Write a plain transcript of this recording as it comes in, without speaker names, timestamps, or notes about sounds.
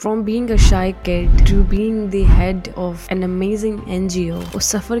From being a shy kid to being the head of an amazing NGO, ਉਹ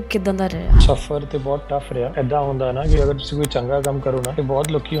ਸਫ਼ਰ ਕਿਦਾਂ ਦਾ ਰਿਹਾ? ਸਫ਼ਰ ਤੇ ਬਹੁਤ ਟਫ ਰਿਹਾ। ਇਦਾਂ ਹੁੰਦਾ ਨਾ ਕਿ ਅਗਰ ਤੁਸੀਂ ਕੋਈ ਚੰਗਾ ਕੰਮ ਕਰੋ ਨਾ ਤੇ ਬਹੁਤ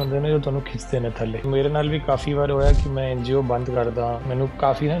ਲੋਕੀ ਹੁੰਦੇ ਨੇ ਜੋ ਤੁਹਾਨੂੰ ਖਿੱਚਦੇ ਨੇ ਥੱਲੇ। ਮੇਰੇ ਨਾਲ ਵੀ ਕਾਫੀ ਵਾਰ ਹੋਇਆ ਕਿ ਮੈਂ NGO ਬੰਦ ਕਰਦਾ। ਮੈਨੂੰ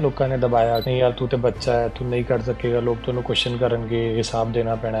ਕਾਫੀ ਨਾ ਲੋਕਾਂ ਨੇ ਦਬਾਇਆ, ਨਹੀਂ ਯਾਰ ਤੂੰ ਤੇ ਬੱਚਾ ਹੈ, ਤੂੰ ਨਹੀਂ ਕਰ ਸਕੇਗਾ, ਲੋਕ ਤੁਹਾਨੂੰ ਕੁਐਸਚਨ ਕਰਨਗੇ, ਹਿਸਾਬ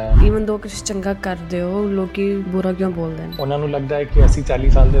ਦੇਣਾ ਪੈਣਾ ਹੈ। ਈਵਨ ਦੋ ਕੁਝ ਚੰਗਾ ਕਰਦੇ ਹੋ, ਲੋਕੀ ਬੁਰਾ ਕਿਉਂ ਬੋਲਦੇ ਨੇ? ਉਹਨਾਂ ਨੂੰ ਲੱਗਦਾ ਹੈ ਕਿ ਅਸੀਂ 40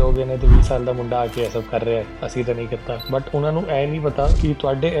 ਸਾਲ ਦੇ ਹੋ ਗਏ ਨੇ ਤੇ 20 ਸਾਲ ਦਾ ਮੁੰਡਾ ਆ ਕੇ ਇਹ ਸਭ ਕਰ ਰਿਹਾ ਹੈ, ਅਸੀਂ ਤਾਂ ਨਹੀਂ ਕੀਤਾ। ਬਟ ਉਹਨਾਂ ਨੂੰ ਇਹ ਨਹੀਂ ਪਤਾ ਕਿ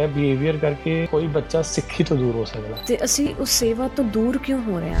ਤੁਹਾਡੇ ਇਹ ਬਿਹੇਵੀਅਰ ਕਰਕੇ ਕੋਈ ਬੱਚਾ ਸਿੱਖੀ ਤੋਂ ਦੂਰ ਹੋ ਸਕਦਾ। ਤੇ ਅਸੀਂ ਉਸ ਸੇਵਾ ਤੋਂ ਦੂਰ ਕਿਉਂ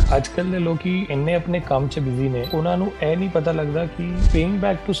ਹੋ ਰਹੇ ਹਾਂ? ਅੱਜ ਕੱਲ੍ਹ ਦੇ ਲੋਕੀ ਇੰਨੇ ਆਪਣੇ ਕੰਮ 'ਚ ਬਿਜ਼ੀ ਨੇ, ਉਹਨਾਂ ਨੂੰ ਇਹ ਨਹੀਂ ਪਤਾ ਲੱਗਦਾ ਕਿ paying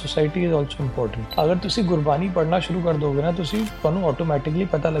back to society is also important. ਅਗਰ ਤੁਸੀਂ ਗੁਰਬਾਣੀ ਪੜ੍ਹਨਾ ਸ਼ੁਰੂ ਕਰ ਦੋਗੇ ਨਾ, ਤੁਹਾਨੂੰ ਆਟੋਮੈਟਿਕਲੀ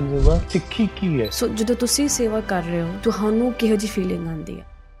ਪਤਾ ਲੱਗ ਜਾਊਗਾ ਸਿੱਖੀ ਕੀ ਹੈ। ਸੋ ਜਦੋਂ ਤੁਸੀਂ ਸੇਵਾ ਕਰ ਰਹੇ ਹੋ, ਤੁਹਾਨੂੰ ਕਿਹੋ ਜਿਹੀ ਫੀਲਿੰਗ ਆਉਂਦੀ ਹੈ?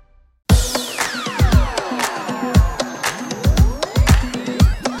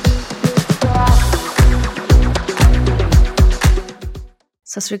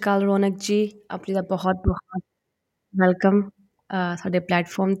 ਸਤਿ ਸ਼੍ਰੀ ਅਕਾਲ ਰੌਨਕ ਜੀ, ਆਪਣੀ ਦਾ ਬਹੁਤ ਬਹੁਤ ਵੈਲਕਮ ਸਾਡੇ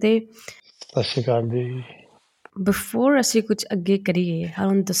ਪਲੇਟਫਾਰਮ 'ਤੇ। ਸਤਿ ਸ਼੍ਰੀ ਅਕਾਲ ਜੀ। ਬਿਫੋਰ ਅਸੀਂ ਕੁਝ ਅੱਗੇ ਕਰੀਏ,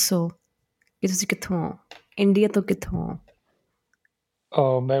 ਸਾਨੂੰ ਦੱਸੋ ਕਿ ਤੁਸੀਂ ਕਿੱਥੋਂ ਹੋ? ਇੰਡੀਆ ਤੋਂ ਕਿੱਥੋਂ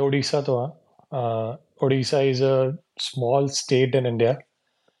ਹੋ? ਮੈਂ ਉੜੀਸਾ ਤੋਂ ਹਾਂ। Odisha is a small state in India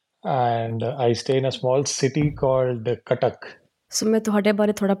and I stay in a small city called Cuttack. So ਮੈਂ ਤੁਹਾਡੇ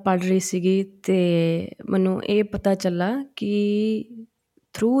ਬਾਰੇ ਥੋੜ੍ਹਾ ਪੜ੍ਹ ਰਹੀ ਸੀਗੀ ਅਤੇ ਮੈਨੂੰ ਇਹ ਪਤਾ ਚੱਲਾ ਕਿ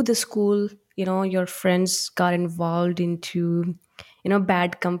through the school, your friends got involved into,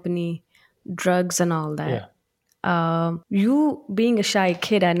 bad company, drugs and all that. Yeah. You being a shy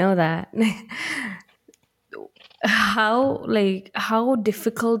kid, I know that. How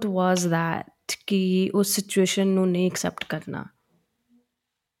difficult was that कि उस situation ਨੂੰ ਨਹੀਂ accept ਕਰਨਾ?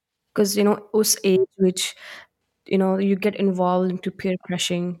 Because, ਉਸ age which, you get involved into peer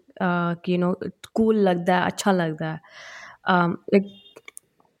pressing, ਕਿ, cool ਲੱਗਦਾ, ਅੱਛਾ ਲੱਗਦਾ।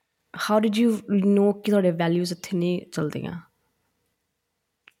 How did you know ਕਿ ਤੁਹਾਡੇ values ਇੱਥੇ ਨਹੀਂ ਚਲਦੀਆਂ?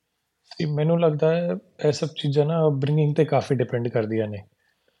 ਮੈਨੂੰ ਲੱਗਦਾ ਹੈ ਇਹ ਸਭ ਚੀਜ਼ਾਂ ਨਾ ਅਪਬ੍ਰਿੰਗਿੰਗ 'ਤੇ ਕਾਫੀ ਡਿਪੈਂਡ ਕਰਦੀਆਂ ਨੇ।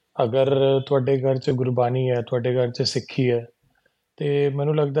 ਅਗਰ ਤੁਹਾਡੇ ਘਰ 'ਚ ਗੁਰਬਾਣੀ ਹੈ, ਤੁਹਾਡੇ ਘਰ 'ਚ ਸਿੱਖੀ ਹੈ, ਅਤੇ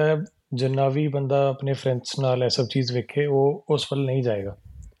ਮੈਨੂੰ ਲੱਗਦਾ ਹੈ ਜਿੰਨਾ ਵੀ ਬੰਦਾ ਆਪਣੇ ਫਰੈਂਡਸ ਨਾਲ ਇਹ ਸਭ ਚੀਜ਼ ਵੇਖੇ ਉਹ ਉਸ ਵੱਲ ਨਹੀਂ ਜਾਏਗਾ।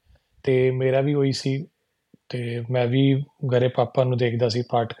 ਅਤੇ ਮੇਰਾ ਵੀ ਉਹੀ ਸੀ। ਅਤੇ ਮੈਂ ਵੀ ਘਰੇ ਪਾਪਾ ਨੂੰ ਦੇਖਦਾ ਸੀ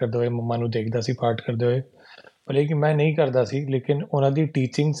ਪਾਠ ਕਰਦੇ ਹੋਏ, ਮੰਮਾ ਨੂੰ ਦੇਖਦਾ ਸੀ ਪਾਠ ਕਰਦੇ ਹੋਏ, ਭਲੇ ਕਿ ਮੈਂ ਨਹੀਂ ਕਰਦਾ ਸੀ, ਲੇਕਿਨ ਉਹਨਾਂ ਦੀ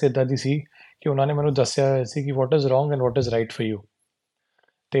ਟੀਚਿੰਗਸ ਇੱਦਾਂ ਦੀ ਸੀ ਕਿ ਉਹਨਾਂ ਨੇ ਮੈਨੂੰ ਦੱਸਿਆ ਹੋਇਆ ਸੀ ਕਿ what is wrong and what is right for you.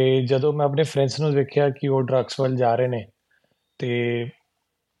 ਅਤੇ ਜਦੋਂ ਮੈਂ ਆਪਣੇ ਫਰੈਂਡਸ ਨੂੰ ਵੇਖਿਆ ਕਿ ਉਹ ਡਰੱਗਸ ਵੱਲ ਜਾ ਰਹੇ ਨੇ, ਅਤੇ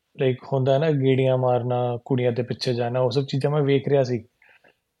ਲਾਈਕ ਹੁੰਦਾ ਨਾ ਗੇੜੀਆਂ ਮਾਰਨਾ, ਕੁੜੀਆਂ ਦੇ ਪਿੱਛੇ ਜਾਣਾ, ਉਹ ਸਭ ਚੀਜ਼ਾਂ ਮੈਂ ਵੇਖ ਰਿਹਾ ਸੀ,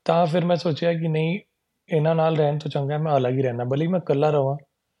 ਤਾਂ ਫਿਰ ਮੈਂ ਸੋਚਿਆ ਕਿ ਨਹੀਂ, ਇਹਨਾਂ ਨਾਲ ਰਹਿਣ ਤੋਂ ਚੰਗਾ ਮੈਂ ਅਲੱਗ ਹੀ ਰਹਿਣਾ, ਭਲੇ ਮੈਂ ਇਕੱਲਾ ਰਹਾਂ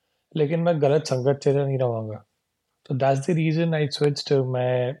ਲੇਕਿਨ ਮੈਂ ਗਲਤ ਸੰਗਤ 'ਚ ਨਹੀਂ ਰਹਾਂਗਾ। So that's the reason I switched.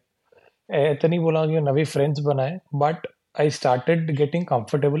 ਮੈਂ ਇਹ ਤਾਂ ਨਹੀਂ ਬੋਲਾਂਗਾ ਕਿ ਨਵੇਂ ਫਰੈਂਡਸ ਬਣਾਏ, but I started getting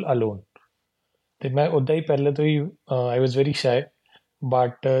comfortable alone. ਅਤੇ ਮੈਂ ਉੱਦਾਂ ਹੀ ਪਹਿਲੇ ਤੋਂ ਹੀ ਆਈ ਵਾਜ਼ ਵੈਰੀ ਸ਼ਾਈ,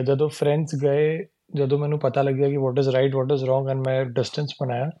 ਬਟ ਜਦੋਂ ਫਰੈਂਡਸ ਗਏ, ਜਦੋਂ ਮੈਨੂੰ ਪਤਾ ਲੱਗਿਆ ਕਿ what is right what is wrong, and ਮੈਂ ਡਿਸਟੈਂਸ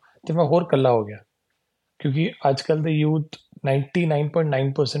ਬਣਾਇਆ, ਅਤੇ ਮੈਂ ਹੋਰ ਇਕੱਲਾ ਹੋ ਗਿਆ। ਕਿਉਂਕਿ ਅੱਜ ਕੱਲ੍ਹ ਦੇ youth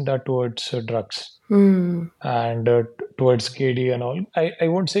 99.9% are towards drugs and towards gedi and all. I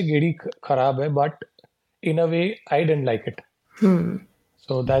won't say gedi kharab hai, but in a way I didn't like it.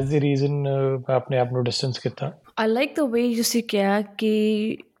 So that's the reason मैं अपने आप ਨੂੰ distance ਕੀਤਾ। I like the way you ਕਿਹਾ ਕਿ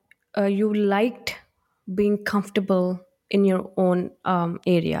you liked being comfortable in your own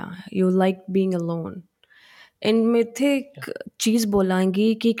area. You liked being alone. And ਮੈਂ ਇੱਥੇ ਇੱਕ ਚੀਜ਼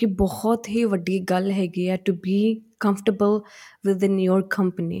ਬੋਲਾਂਗੀ ਕਿ ਬਹੁਤ ਹੀ ਵੱਡੀ ਗੱਲ ਹੈਗੀ ਹੈ to be comfortable with in your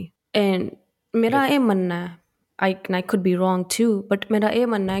company. And ਮੇਰਾ ਇਹ ਮੰਨਣਾ ਹੈ, I could be wrong to, but ਮੇਰਾ ਇਹ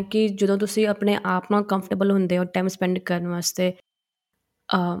ਮੰਨਣਾ ਹੈ ਕਿ ਜਦੋਂ ਤੁਸੀਂ ਆਪਣੇ ਆਪ ਨਾਲ ਕੰਫਰਟੇਬਲ ਹੁੰਦੇ ਹੋ ਟਾਈਮ ਸਪੈਂਡ ਕਰਨ ਵਾਸਤੇ,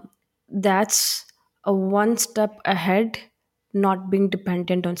 that's a one step ahead, not being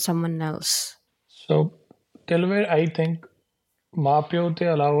dependent on summon else. So ਟਿਲਵੇਰ I think ਮਾਂ ਪਿਓ ਤੋਂ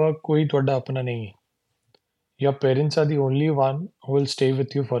ਇਲਾਵਾ ਕੋਈ ਤੁਹਾਡਾ ਆਪਣਾ ਨਹੀਂ ਹੈ। Your parents are the only one who will stay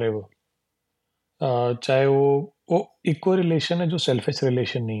with you forever. ਚਾਹੇ ਉਹ ਇੱਕੋ ਰਿਲੇਸ਼ਨ ਹੈ ਜੋ ਸੈਲਫਿਸ਼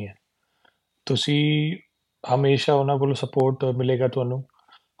ਰਿਲੇਸ਼ਨ ਨਹੀਂ ਹੈ। ਤੁਸੀਂ ਹਮੇਸ਼ਾ ਉਹਨਾਂ ਕੋਲੋਂ ਸਪੋਰਟ ਮਿਲੇਗਾ, ਤੁਹਾਨੂੰ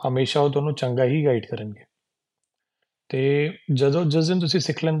ਹਮੇਸ਼ਾ ਉਹ ਤੁਹਾਨੂੰ ਚੰਗਾ ਹੀ ਗਾਈਡ ਕਰਨਗੇ। ਅਤੇ ਜਿਸ ਦਿਨ ਤੁਸੀਂ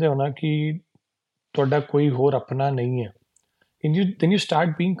ਸਿੱਖ ਲੈਂਦੇ ਹੋ ਨਾ ਕਿ ਤੁਹਾਡਾ ਕੋਈ ਹੋਰ ਆਪਣਾ ਨਹੀਂ ਹੈ, then you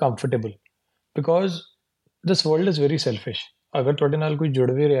start being comfortable, because this world is very selfish. ਅਗਰ ਤੁਹਾਡੇ ਨਾਲ ਕੋਈ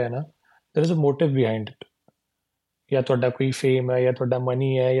ਜੁੜ ਵੀ ਰਿਹਾ ਨਾ, there is a motive behind it. ਜਾਂ ਤੁਹਾਡਾ ਕੋਈ ਫੇਮ ਹੈ, ਜਾਂ ਤੁਹਾਡਾ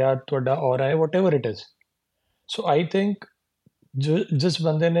ਮਨੀ ਹੈ, ਜਾਂ ਤੁਹਾਡਾ ਔਰਾ ਹੈ, whatever it is. So I think ਜਿਸ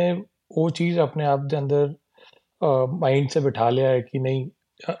ਬੰਦੇ ਨੇ ਉਹ ਚੀਜ਼ ਆਪਣੇ ਆਪ ਦੇ ਅੰਦਰ ਮਾਈਂਡ 'ਚ ਬਿਠਾ ਲਿਆ ਹੈ ਕਿ ਨਹੀਂ,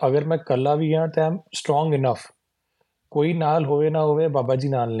 ਅਗਰ ਮੈਂ ਇਕੱਲਾ ਵੀ ਹਾਂ ਤਾਂ ਆਈ ਐਮ ਸਟਰੋਂਗ ਇਨਫ, ਕੋਈ ਨਾਲ ਹੋਵੇ ਨਾ ਹੋਵੇ, ਬਾਬਾ ਜੀ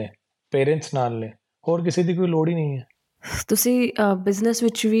ਨਾਲ ਨੇ, ਪੇਰੈਂਟਸ ਨਾਲ ਨੇ, ਹੋਰ ਕਿਸੇ ਦੀ ਕੋਈ ਲੋੜ ਹੀ ਨਹੀਂ ਹੈ। ਤੁਸੀਂ ਬਿਜ਼ਨਸ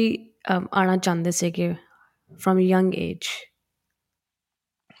ਵਿੱਚ ਵੀ ਆਉਣਾ ਚਾਹੁੰਦੇ ਸੀਗੇ ਫਰੋਮ ਯੰਗ ਏਜ,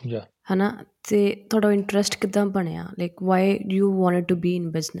 ਜਾਂ ਹੈ ਨਾ? ਅਤੇ ਤੁਹਾਡਾ ਇੰਟਰਸਟ ਕਿੱਦਾਂ ਬਣਿਆ, like why you wanted to be in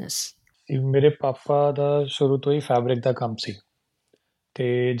business? ਮੇਰੇ ਪਾਪਾ ਦਾ ਸ਼ੁਰੂ ਤੋਂ ਹੀ ਫੈਬਰਿਕ ਦਾ ਕੰਮ ਸੀ।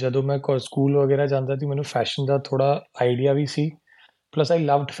 ਅਤੇ ਜਦੋਂ ਮੈਂ ਸਕੂਲ ਵਗੈਰਾ ਜਾਂਦਾ ਸੀ, ਮੈਨੂੰ ਫੈਸ਼ਨ ਦਾ ਥੋੜ੍ਹਾ ਆਈਡੀਆ ਵੀ ਸੀ, ਪਲੱਸ ਆਈ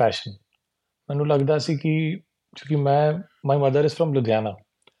ਲਵਡ ਫੈਸ਼ਨ। ਮੈਨੂੰ ਲੱਗਦਾ ਸੀ ਕਿ ਕਿਉਂਕਿ my mother is from Ludhiana,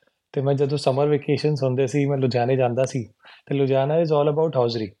 ਅਤੇ ਮੈਂ ਜਦੋਂ ਸਮਰ ਵੇਕੇਸ਼ਨਸ ਹੁੰਦੇ ਸੀ ਮੈਂ ਲੁਧਿਆਣੇ ਜਾਂਦਾ ਸੀ, ਅਤੇ Ludhiana is all about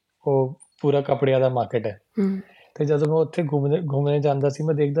hosiery, ਉਹ ਪੂਰਾ ਕੱਪੜਿਆਂ ਦਾ ਮਾਰਕੀਟ ਹੈ। ਅਤੇ ਜਦੋਂ ਮੈਂ ਉੱਥੇ ਘੁੰਮਣੇ ਜਾਂਦਾ ਸੀ,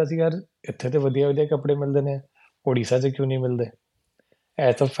 ਮੈਂ ਦੇਖਦਾ ਸੀ ਯਾਰ ਇੱਥੇ ਤਾਂ ਵਧੀਆ ਵਧੀਆ ਕੱਪੜੇ ਮਿਲਦੇ ਨੇ, ਉੜੀਸਾ 'ਚ ਕਿਉਂ ਨਹੀਂ ਮਿਲਦੇ?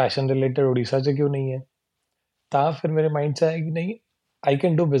 ਇਹ ਤਾਂ ਫੈਸ਼ਨ ਰਿਲੇਟਡ ਉੜੀਸਾ 'ਚ ਕਿਉਂ ਨਹੀਂ ਹੈ? ਤਾਂ ਫਿਰ ਮੇਰੇ ਮਾਈਂਡ 'ਚ ਆਇਆ ਕਿ ਨਹੀਂ, I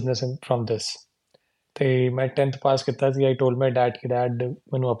can do business in from this. ਅਤੇ ਮੈਂ 10th ਪਾਸ ਕੀਤਾ ਸੀ। ਆਈ ਟੋਲਡ ਮਾਈ ਡੈਡ ਕਿ ਡੈਡ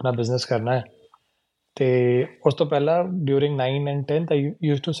ਮੈਨੂੰ ਆਪਣਾ ਬਿਜ਼ਨਸ ਕਰਨਾ ਹੈ। ਅਤੇ ਉਸ ਤੋਂ ਪਹਿਲਾਂ during 9 and 10th I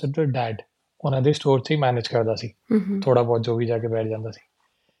use to sit with dad, ਉਹਨਾਂ ਦੇ ਸਟੋਰ 'ਚ ਹੀ ਮੈਨੇਜ ਕਰਦਾ ਸੀ, ਥੋੜ੍ਹਾ ਬਹੁਤ ਜੋ ਵੀ ਜਾ ਕੇ ਬੈਠ ਜਾਂਦਾ ਸੀ।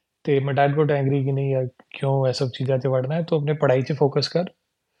 ਅਤੇ ਮੈਂ ਡੈਡ ਗੋਟ ਐਂਗਰੀ ਕਿ ਨਹੀਂ ਯਾਰ ਕਿਉਂ ਇਹ ਸਭ ਚੀਜ਼ਾਂ 'ਚ ਵੜਨਾ ਹੈ, ਤੂੰ ਆਪਣੇ ਪੜ੍ਹਾਈ 'ਚ ਫੋਕਸ ਕਰ।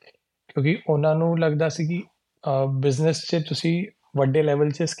 ਕਿਉਂਕਿ ਉਹਨਾਂ ਨੂੰ ਲੱਗਦਾ ਸੀ ਕਿ ਬਿਜ਼ਨਸ 'ਚ ਤੁਸੀਂ ਵੱਡੇ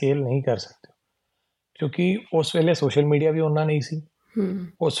ਲੈਵਲ 'ਚ ਸਕੇਲ ਨਹੀਂ ਕਰ ਸਕਦੇ, ਕਿਉਂਕਿ ਉਸ ਵੇਲੇ ਸੋਸ਼ਲ ਮੀਡੀਆ ਵੀ ਉਹਨਾਂ ਨਹੀਂ ਸੀ।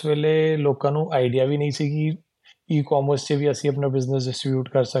 ਉਸ ਵੇਲੇ ਲੋਕਾਂ ਨੂੰ ਆਈਡੀਆ ਵੀ ਨਹੀਂ ਸੀ ਕਿ ਈ ਕਾਮਰਸ 'ਚ ਵੀ ਅਸੀਂ ਆਪਣਾ ਬਿਜ਼ਨਸ ਡਿਸਟਰੀਬਿਊਟ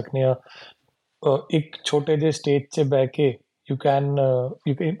ਕਰ ਸਕਦੇ ਹਾਂ। ਇੱਕ ਛੋਟੇ ਜਿਹੇ ਸਟੇਟ 'ਚ ਬਹਿ ਕੇ ਯੂ ਕੈਨ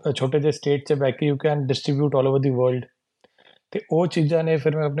ਛੋਟੇ ਜਿਹੇ ਸਟੇਟ 'ਚ ਬਹਿ ਕੇ you can distribute all over the world. ਅਤੇ ਉਹ ਚੀਜ਼ਾਂ ਨੇ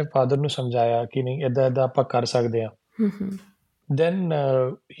ਫਿਰ ਮੈਂ ਆਪਣੇ ਫਾਦਰ ਨੂੰ ਸਮਝਾਇਆ ਕਿ ਨਹੀਂ ਇੱਦਾਂ ਇੱਦਾਂ ਆਪਾਂ ਕਰ ਸਕਦੇ ਹਾਂ। Then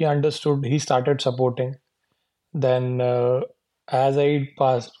he understood, he started supporting. Then as I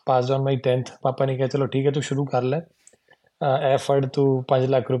pass on my 10th, ਪਾਪਾ ਨੇ ਕਿਹਾ ਚਲੋ ਠੀਕ ਹੈ ਤੂੰ ਸ਼ੁਰੂ ਕਰ ਲੈ, ਇਹ ਫੜ ਤੂੰ 5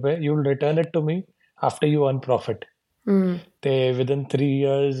 ਲੱਖ ਰੁਪਏ, you will return it to me after you earn profit. ਅਤੇ within 3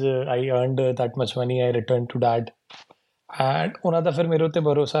 years I earned that much money, I return to dad. And ਉਹਨਾਂ ਦਾ ਫਿਰ ਮੇਰੇ ਉੱਤੇ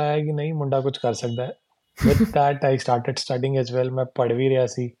ਭਰੋਸਾ ਆਇਆ ਕਿ ਨਹੀਂ ਮੁੰਡਾ ਕੁਝ ਕਰ ਸਕਦਾ ਹੈ। With that I started studying as well. ਮੈਂ ਪੜ੍ਹ ਵੀ ਰਿਹਾ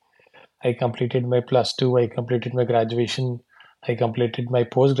ਸੀ। I completed my +2, I completed my graduation, I completed my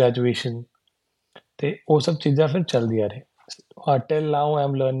post graduation। ਤੇ ਉਹ ਸਭ ਚੀਜ਼ਾਂ ਫਿਰ ਚੱਲਦੀਆਂ ਰਹੇ till now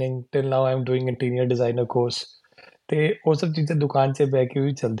I'm learning, till now I'm doing interior designer course। ਤੇ ਉਹ ਸਭ ਚੀਜ਼ਾਂ ਦੁਕਾਨ 'ਚ ਬਹਿ ਕੇ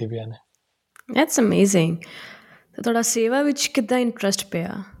ਵੀ ਚੱਲਦੀ ਪਈਆਂ ਨੇ। That's amazing. ਤੇ ਤੁਹਾਡਾ ਸੇਵਾ ਵਿੱਚ ਕਿੱਦਾਂ ਇੰਟਰਸਟ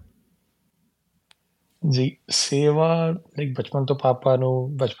ਪਿਆ? ਜੀ ਸੇਵਾ ਲਾਈਕ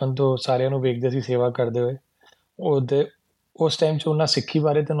ਬਚਪਨ ਤੋਂ ਸਾਰਿਆਂ ਨੂੰ ਵੇਖਦੇ ਸੀ ਸੇਵਾ ਕਰਦੇ ਹੋਏ। ਉਹਦੇ ਉਸ ਟਾਈਮ 'ਚ ਉਹਨਾਂ ਸਿੱਖੀ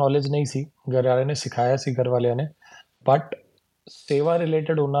ਬਾਰੇ ਤਾਂ ਨੌਲੇਜ ਨਹੀਂ ਸੀ, ਘਰ ਵਾਲਿਆਂ ਨੇ ਸਿਖਾਇਆ ਸੀ ਘਰ ਵਾਲਿਆਂ ਨੇ, ਬਟ ਸੇਵਾ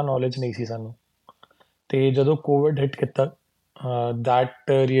ਰਿਲੇਟਡ ਉਹਨਾਂ ਨੌਲੇਜ ਨਹੀਂ ਸੀ ਸਾਨੂੰ। ਅਤੇ ਜਦੋਂ ਕੋਵਿਡ ਹਿੱਟ ਕੀਤਾ,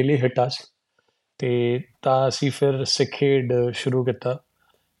 ਦੈਟ ਰੀਅਲੀ ਹਿੱਟ ਅਸ। ਅਤੇ ਤਾਂ ਅਸੀਂ ਫਿਰ ਸਿੱਖ ਏਡ ਸ਼ੁਰੂ ਕੀਤਾ।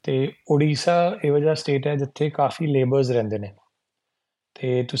 ਅਤੇ ਉੜੀਸਾ ਇਹੋ ਜਿਹਾ ਸਟੇਟ ਹੈ ਜਿੱਥੇ ਕਾਫੀ ਲੇਬਰਸ ਰਹਿੰਦੇ ਨੇ।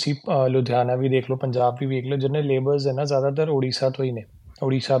 ਅਤੇ ਤੁਸੀਂ ਲੁਧਿਆਣਾ ਵੀ ਦੇਖ ਲਓ, ਪੰਜਾਬ ਵੀ ਵੇਖ ਲਓ, ਜਿੰਨੇ ਲੇਬਰਸ ਹੈ ਨਾ ਜ਼ਿਆਦਾਤਰ ਉੜੀਸਾ ਤੋਂ ਹੀ ਨੇ।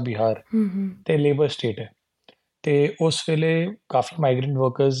 ਉੜੀਸਾ, ਬਿਹਾਰ ਅਤੇ ਲੇਬਰ ਸਟੇਟ ਹੈ। ਅਤੇ ਉਸ ਵੇਲੇ ਕਾਫੀ ਮਾਈਗਰੈਂਟ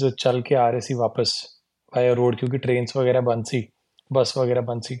ਵਰਕਰਸ ਚੱਲ ਕੇ ਆ ਰਹੇ ਸੀ ਵਾਪਸ ਬਾਇਆ ਰੋਡ, ਕਿਉਂਕਿ ਟ੍ਰੇਨਸ ਵਗੈਰਾ ਬੰਦ ਸੀ, ਬੱਸ ਵਗੈਰਾ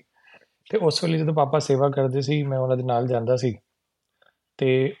ਬੰਦ ਸੀ। ਅਤੇ ਉਸ ਵੇਲੇ ਜਦੋਂ ਪਾਪਾ ਸੇਵਾ ਕਰਦੇ ਸੀ ਮੈਂ ਉਹਨਾਂ ਦੇ ਨਾਲ ਜਾਂਦਾ ਸੀ।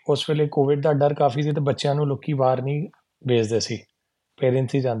 ਅਤੇ ਉਸ ਵੇਲੇ ਕੋਵਿਡ ਦਾ ਡਰ ਕਾਫੀ ਸੀ ਅਤੇ ਬੱਚਿਆਂ ਨੂੰ ਲੋਕ ਬਾਹਰ ਨਹੀਂ ਭੇਜਦੇ ਸੀ,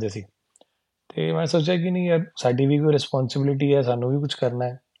 ਪੇਰੈਂਟਸ ਹੀ ਜਾਂਦੇ ਸੀ। ਅਤੇ ਮੈਂ ਸੋਚਿਆ ਕਿ ਨਹੀਂ ਯਾਰ ਸਾਡੀ ਵੀ ਕੋਈ ਰਿਸਪੋਂਸੀਬਿਲਿਟੀ ਹੈ, ਸਾਨੂੰ ਵੀ ਕੁਛ ਕਰਨਾ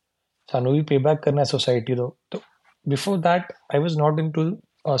ਹੈ, ਸਾਨੂੰ ਵੀ ਪੇਬੈਕ ਕਰਨਾ ਸੋਸਾਇਟੀ ਤੋਂ। ਤਾਂ before that I was not in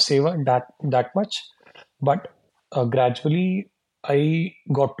to ਸੇਵਾ that much, but gradually I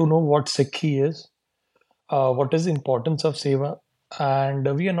got to know what Sikhi is, what is the importance of Seva, and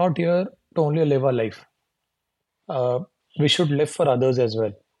we are not here to only live our life. We should live for others as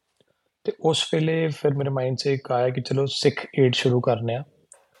well। ਤੇ ਉਸ ਵੇਲੇ ਫਿਰ ਮੇਰੇ mind 'ਚ ਇੱਕ ਆਇਆ ਕਿ ਚਲੋ ਸਿੱਖ ਏਡ ਸ਼ੁਰੂ ਕਰਨੇ ਆ।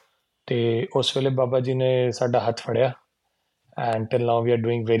 ਅਤੇ ਉਸ ਵੇਲੇ ਬਾਬਾ ਜੀ ਨੇ ਸਾਡਾ ਹੱਥ ਫੜਿਆ and till now we are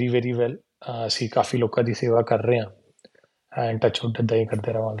doing very very well. ਅਸੀਂ ਕਾਫੀ ਲੋਕਾਂ ਦੀ ਸੇਵਾ ਕਰ ਰਹੇ ਹਾਂ ਐਂਡ ਟੱਚ ਵੁੱਡ ਇੱਦਾਂ ਹੀ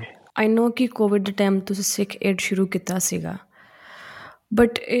ਕਰਦੇ ਰਹਾਂਗੇ। ਆਈ ਨੋ ਕਿ ਕੋਵਿਡ ਦੇ ਟਾਈਮ ਤੁਸੀਂ ਸਿੱਖ ਏਡ ਸ਼ੁਰੂ ਕੀਤਾ ਸੀਗਾ,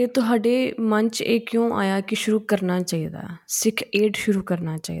 ਬਟ ਇਹ ਤੁਹਾਡੇ ਮਨ 'ਚ ਇਹ ਕਿਉਂ ਆਇਆ ਕਿ ਸ਼ੁਰੂ ਕਰਨਾ ਚਾਹੀਦਾ, ਸਿੱਖ ਏਡ ਸ਼ੁਰੂ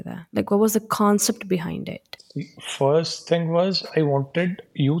ਕਰਨਾ ਚਾਹੀਦਾ? Like what was the ਕਾਨਸੈਪਟ behind it? First thing was I wanted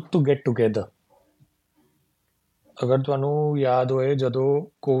youth to get together. ਅਗਰ ਤੁਹਾਨੂੰ ਯਾਦ ਹੋਏ ਜਦੋਂ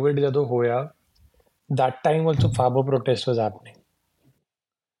ਕੋਵਿਡ ਜਦੋਂ ਹੋਇਆ, that time also farmer protest was happening।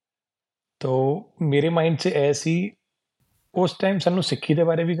 ਤੋ ਮੇਰੇ ਮਾਈਂਡ 'ਚ ਇਹ ਸੀ, ਉਸ ਟਾਈਮ ਸਾਨੂੰ ਸਿੱਖੀ ਦੇ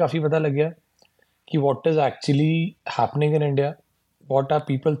ਬਾਰੇ ਵੀ ਕਾਫੀ ਪਤਾ ਲੱਗਿਆ ਕਿ what is actually happening in India, what are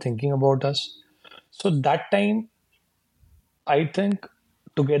people thinking about us। So that time I think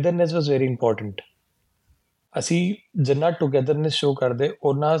togetherness was very important। ਅਸੀਂ ਜਿੰਨਾ ਟੂਗੇਦਰਨੈਸ ਸ਼ੋ ਕਰਦੇ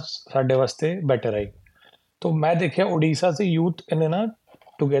ਉਹਨਾਂ ਸਾਡੇ ਵਾਸਤੇ ਬੈਟਰ ਆਈ। ਤੋ ਮੈਂ ਦੇਖਿਆ ਉੜੀਸਾ ਸੇ ਯੂਥ ਇਹਨੇ ਨਾ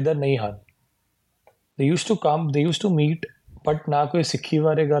ਟੂਗੇਦਰ ਨਹੀਂ ਹਨ। they used to come, they used to meet, but ਨਾ ਕੋਈ ਸਿੱਖੀ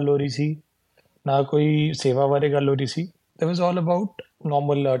ਬਾਰੇ ਗੱਲ ਹੋ ਰਹੀ ਸੀ, ਨਾ ਕੋਈ ਸੇਵਾ ਬਾਰੇ ਗੱਲ ਹੋ ਰਹੀ ਸੀ। there was all about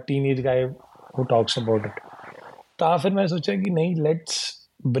normal teenage guy who talks about it। ਤਾਂ ਫਿਰ ਮੈਂ ਸੋਚਿਆ ਕਿ ਨਹੀਂ, let's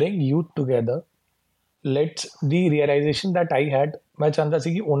bring youth together, let's the realisation that I had, ਮੈਂ ਚਾਹੁੰਦਾ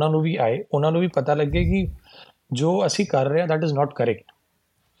ਸੀ ਕਿ ਉਹਨਾਂ ਨੂੰ ਵੀ ਆਏ, ਉਹਨਾਂ ਨੂੰ ਵੀ ਪਤਾ ਲੱਗੇ ਕਿ ਜੋ ਅਸੀਂ ਕਰ ਰਹੇ ਹਾਂ ਦੈਟ ਇਜ਼ ਨਾਟ ਕਰੈਕਟ।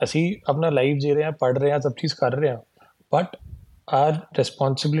 ਅਸੀਂ ਆਪਣਾ ਲਾਈਫ ਜੀ ਰਹੇ ਹਾਂ, ਪੜ੍ਹ ਰਹੇ ਹਾਂ, ਸਭ ਚੀਜ਼ ਕਰ ਰਹੇ ਹਾਂ, but R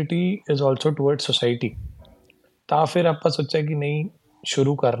responsibility is also toward society. ਤਾਂ ਫਿਰ ਆਪਾਂ ਸੋਚਿਆ ਕਿ ਨਹੀਂ,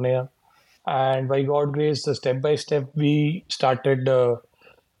 ਸ਼ੁਰੂ ਕਰਨੇ ਆ। And by God grace, step by step, we started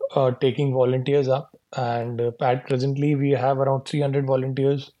taking volunteers up. And at presently, we have around 300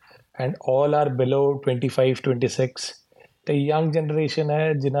 volunteers, and all are below 25, 26. The young generation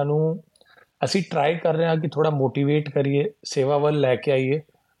ਹੈ ਜਿਨ੍ਹਾਂ ਨੂੰ ਅਸੀਂ ਟਰਾਈ ਕਰ ਰਹੇ ਹਾਂ ਕਿ ਥੋੜਾ ਮੋਟੀਵੇਟ ਕਰੀਏ, ਸੇਵਾ ਵੱਲ ਲੈ ਕੇ ਆਈਏ,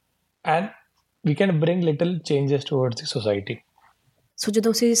 and we can bring little changes towards the society. ਸੋ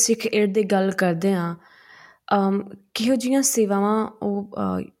ਜਦੋਂ ਅਸੀਂ ਸਿੱਖ ਏਡ ਦੀ ਗੱਲ ਕਰਦੇ ਹਾਂ, ਕਿਹੋ ਜਿਹੀਆਂ ਸੇਵਾਵਾਂ ਉਹ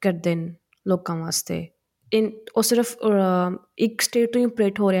ਕਰਦੇ ਨੇ ਲੋਕਾਂ ਵਾਸਤੇ? ਉਹ ਸਿਰਫ ਇੱਕ ਸਟੇਟ ਤੋਂ ਹੀ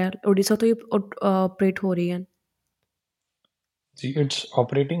ਆਪਰੇਟ ਹੋ ਰਿਹਾ, ਉੜੀਸਾ ਤੋਂ ਹੀ ਆਪਰੇਟ ਹੋ ਰਹੀ ਹੈ? ਜੀ, it's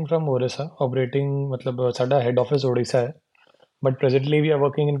operating firm Odisha. Operating ਮਤਲਬ ਸਾਡਾ ਹੈੱਡ ਆਫਿਸ ਉੜੀਸਾ ਹੈ, but presently we are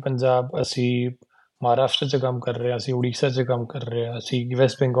working ਇਨ ਪੰਜਾਬ। ਅਸੀਂ ਮਹਾਰਾਸ਼ਟਰ 'ਚ ਕੰਮ ਕਰ ਰਹੇ ਹਾਂ, ਅਸੀਂ ਉੜੀਸਾ 'ਚ ਕੰਮ ਕਰ ਰਹੇ ਹਾਂ, ਅਸੀਂ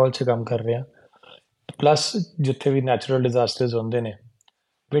ਵੈਸਟ ਬੰਗਾਲ 'ਚ ਕੰਮ ਕਰ ਰਹੇ ਹਾਂ। ਪਲੱਸ ਜਿੱਥੇ ਵੀ ਨੈਚੁਰਲ ਡਿਜ਼ਾਸਟਰਸ ਹੁੰਦੇ ਨੇ,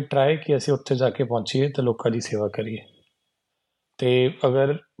 ਵੀ ਟਰਾਈ ਕਿ ਅਸੀਂ ਉੱਥੇ ਜਾ ਕੇ ਪਹੁੰਚੀਏ ਅਤੇ ਲੋਕਾਂ ਦੀ ਸੇਵਾ ਕਰੀਏ। ਅਤੇ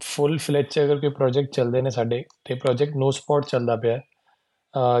ਅਗਰ ਫੁੱਲ ਫਲੈਜ 'ਚ ਅਗਰ ਕੋਈ ਪ੍ਰੋਜੈਕਟ ਚੱਲਦੇ ਨੇ ਸਾਡੇ, ਅਤੇ ਪ੍ਰੋਜੈਕਟ ਨੋ ਸਪੋਟ ਚੱਲਦਾ ਪਿਆ,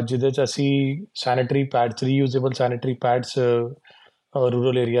 ਜਿਹਦੇ 'ਚ ਅਸੀਂ sanitary pads, reusable sanitary pads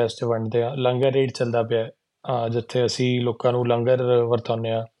rural areas 'ਚ ਵੰਡਦੇ ਹਾਂ। ਲੰਗਰ ਏਡ ਚੱਲਦਾ ਪਿਆ, ਜਿੱਥੇ ਅਸੀਂ ਲੋਕਾਂ ਨੂੰ ਲੰਗਰ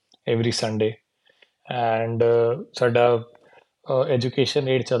ਵਰਤਾਉਂਦੇ ਹਾਂ ਐਵਰੀ ਸੰਡੇ। ਐਂਡ ਸਾਡਾ ਐਜੂਕੇਸ਼ਨ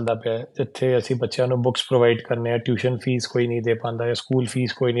ਏਡ ਚੱਲਦਾ ਪਿਆ, ਜਿੱਥੇ ਅਸੀਂ ਬੱਚਿਆਂ ਨੂੰ ਬੁੱਕਸ ਪ੍ਰੋਵਾਈਡ ਕਰਨੇ ਆ, ਟਿਊਸ਼ਨ ਫੀਸ ਕੋਈ ਨਹੀਂ ਦੇ ਪਾਉਂਦਾ ਜਾਂ ਸਕੂਲ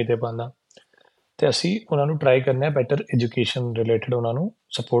ਫੀਸ ਕੋਈ ਨਹੀਂ ਦੇ ਪਾਉਂਦਾ, ਅਤੇ ਅਸੀਂ ਉਹਨਾਂ ਨੂੰ ਟਰਾਈ ਕਰਨੇ ਆ ਬੈਟਰ ਐਜੂਕੇਸ਼ਨ ਰਿਲੇਟਡ ਉਹਨਾਂ ਨੂੰ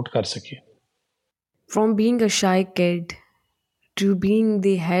ਸਪੋਰਟ ਕਰ ਸਕੀਏ। From being a shy kid to being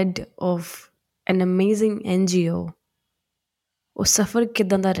the head of an amazing NGO, ਉਹ ਸਫ਼ਰ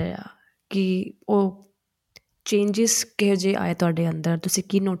ਕਿੱਦਾਂ ਦਾ ਰਿਹਾ? ਕਿ ਉਹ ਚੇਂਜਿਸ ਕਿਹੋ ਜਿਹੇ ਆਏ ਤੁਹਾਡੇ ਅੰਦਰ? ਤੁਸੀਂ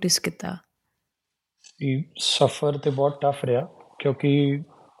ਕੀ ਨੋਟਿਸ ਕੀਤਾ? ਸਫ਼ਰ ਤਾਂ ਬਹੁਤ ਟਫ ਰਿਹਾ, ਕਿਉਂਕਿ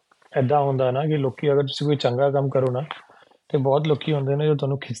ਇੱਦਾਂ ਹੁੰਦਾ ਨਾ ਕਿ ਲੋਕੀ, ਅਗਰ ਤੁਸੀਂ ਕੋਈ ਚੰਗਾ ਕੰਮ ਕਰੋ ਨਾ, ਤਾਂ ਬਹੁਤ ਲੋਕੀ ਹੁੰਦੇ ਨੇ ਜੋ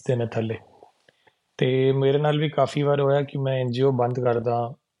ਤੁਹਾਨੂੰ ਖਿੱਚਦੇ ਨੇ ਥੱਲੇ। ਅਤੇ ਮੇਰੇ ਨਾਲ ਵੀ ਕਾਫੀ ਵਾਰ ਹੋਇਆ ਕਿ ਮੈਂ NGO ਬੰਦ ਕਰਦਾ।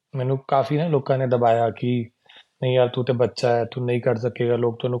 ਮੈਨੂੰ ਕਾਫੀ ਨਾ ਲੋਕਾਂ ਨੇ ਦਬਾਇਆ ਕਿ ਨਹੀਂ ਯਾਰ, ਤੂੰ ਤਾਂ ਬੱਚਾ ਹੈ, ਤੂੰ ਨਹੀਂ ਕਰ ਸਕੇਗਾ,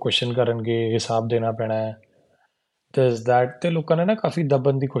 ਲੋਕ ਤੁਹਾਨੂੰ ਕੁਐਸਚਨ ਕਰਨਗੇ, ਹਿਸਾਬ ਦੇਣਾ ਪੈਣਾ ਹੈ, ਦਿਸ ਦੈਟ। ਅਤੇ ਲੋਕਾਂ ਨੇ ਨਾ ਕਾਫੀ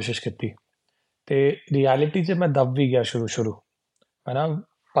ਦੱਬਣ ਦੀ ਕੋਸ਼ਿਸ਼ ਕੀਤੀ, ਅਤੇ ਰਿਐਲਿਟੀ 'ਚ ਮੈਂ ਦੱਬ ਵੀ ਗਿਆ ਸ਼ੁਰੂ ਹੈ ਨਾ।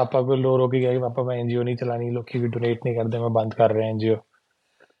 ਪਾਪਾ ਕੋਲ ਰੋ ਕੇ ਗਿਆ ਕਿ ਪਾਪਾ ਮੈਂ NGO ਨਹੀਂ ਚਲਾਉਣੀ, ਲੋਕੀ ਵੀ ਡੋਨੇਟ ਨਹੀਂ ਕਰਦੇ, ਮੈਂ ਬੰਦ ਕਰ ਰਿਹਾ NGO।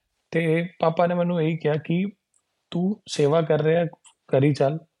 ਅਤੇ ਪਾਪਾ ਨੇ ਮੈਨੂੰ ਇਹੀ ਕਿਹਾ ਕਿ ਤੂੰ ਸੇਵਾ ਕਰ ਰਿਹਾ, ਕਰੀ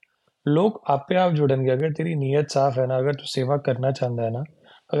ਚੱਲ, ਲੋਕ ਆਪੇ ਆਪ ਜੁੜਨਗੇ। ਅਗਰ ਤੇਰੀ ਨੀਅਤ ਸਾਫ਼ ਹੈ ਨਾ, ਅਗਰ ਤੂੰ ਸੇਵਾ ਕਰਨਾ ਚਾਹੁੰਦਾ ਹੈ ਨਾ,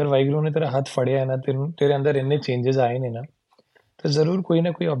 ਅਗਰ ਵਾਹਿਗੁਰੂ ਨੇ ਤੇਰਾ ਹੱਥ ਫੜਿਆ ਹੈ ਨਾ, ਤੇਰੇ ਅੰਦਰ ਇੰਨੇ ਚੇਂਜਸ ਆਏ ਨੇ ਨਾ, ਤਾਂ ਜ਼ਰੂਰ ਕੋਈ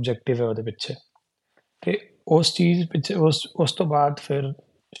ਨਾ ਕੋਈ ਆਬਜੈਕਟਿਵ ਹੈ ਉਹਦੇ ਪਿੱਛੇ। ਅਤੇ ਉਸ ਚੀਜ਼ ਪਿੱਛੇ ਉਸ ਤੋਂ ਬਾਅਦ ਫਿਰ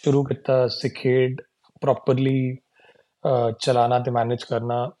ਸ਼ੁਰੂ ਕੀਤਾ ਸਿੱਖੇਡ ਪ੍ਰੋਪਰਲੀ ਚਲਾਉਣਾ ਅਤੇ ਮੈਨੇਜ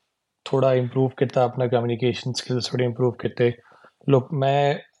ਕਰਨਾ। ਥੋੜ੍ਹਾ ਇੰਪਰੂਵ ਕੀਤਾ ਆਪਣਾ ਕਮਿਊਨੀਕੇਸ਼ਨ ਸਕਿੱਲਸ, ਥੋੜ੍ਹੇ ਇੰਪਰੂਵ ਕੀਤੇ।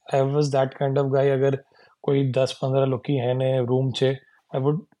 ਮੈਂ ਆਈ ਵਾਜ਼ ਦੈਟ ਕਾਈਂਡ ਆਫ ਗਾਈ, ਅਗਰ ਕੋਈ 10-15 ਲੋਕੀ ਹੈ ਨੇ ਰੂਮ 'ਚ, ਆਈ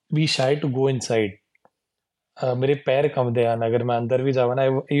wood B ਸ਼ਾਈ to go inside. ਮੇਰੇ ਪੈਰ ਕੰਬਦੇ ਹਨ ਅਗਰ ਮੈਂ ਅੰਦਰ ਵੀ ਜਾਵਾਂ ਨਾ,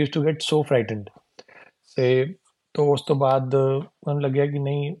 ਆਈ ਯੂਜ਼ ਟੂ ਗੈਟ ਸੋ ਫਰਾਈਟਨਡ। ਅਤੇ ਤਾਂ ਉਸ ਤੋਂ ਬਾਅਦ ਮੈਨੂੰ ਲੱਗਿਆ ਕਿ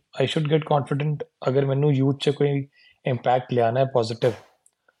ਨਹੀਂ, ਆਈ ਸ਼ੁੱਡ ਗੈਟ ਕੌਨਫੀਡੈਂਟ। ਅਗਰ ਮੈਨੂੰ ਯੂਥ 'ਚ ਕੋਈ ਇੰਪੈਕਟ ਲਿਆਉਣਾ ਹੈ positive,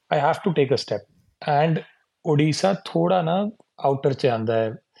 I have to take a step. And Orissa ਥੋੜ੍ਹਾ ਨਾ ਆਊਟਰ 'ਚ ਆਉਂਦਾ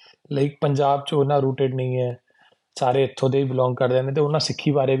ਹੈ, ਲਾਈਕ ਪੰਜਾਬ 'ਚ ਉਹਨਾਂ ਰੂਟਡ ਨਹੀਂ ਹੈ, ਸਾਰੇ ਇੱਥੋਂ ਦੇ ਹੀ ਬਿਲੋਂਗ ਕਰਦੇ ਨੇ, ਅਤੇ ਉਹਨਾਂ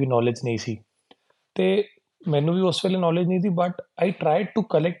ਸਿੱਖੀ ਬਾਰੇ ਵੀ ਨੌਲੇਜ ਨਹੀਂ ਸੀ, ਅਤੇ ਮੈਨੂੰ ਵੀ ਉਸ ਵੇਲੇ ਨੌਲੇਜ ਨਹੀਂ ਸੀ। But I tried to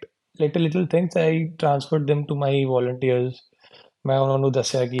collect little things, I ਟ੍ਰਾਂਸਫਰਡ them to my volunteers. ਮੈਂ ਉਹਨਾਂ ਨੂੰ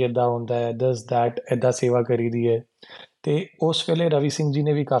ਦੱਸਿਆ ਕਿ ਇੱਦਾਂ ਹੁੰਦਾ ਹੈ, ਦਿਸ ਦੈਟ, ਇੱਦਾਂ ਸੇਵਾ ਕਰੀਦੀ ਹੈ। ਅਤੇ ਉਸ ਵੇਲੇ ਰਵੀ ਸਿੰਘ ਜੀ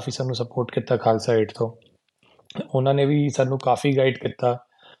ਨੇ ਵੀ ਕਾਫੀ ਸਾਨੂੰ ਸਪੋਰਟ ਕੀਤਾ ਖਾਲਸਾ ਏਡ ਤੋਂ। ਉਹਨਾਂ ਨੇ ਵੀ ਸਾਨੂੰ ਕਾਫੀ ਗਾਈਡ ਕੀਤਾ,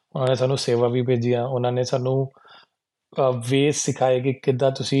 ਉਹਨਾਂ ਨੇ ਸਾਨੂੰ ਸੇਵਾ ਵੀ ਭੇਜੀਆਂ, ਉਹਨਾਂ ਨੇ ਸਾਨੂੰ ਵੇਜ਼ ਸਿਖਾਏ ਕਿ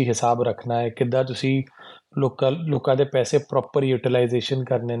ਕਿੱਦਾਂ ਤੁਸੀਂ ਹਿਸਾਬ ਰੱਖਣਾ ਹੈ, ਕਿੱਦਾਂ ਤੁਸੀਂ ਲੋਕਾਂ ਦੇ ਪੈਸੇ ਪ੍ਰੋਪਰ ਯੂਟੀਲਾਈਜੇਸ਼ਨ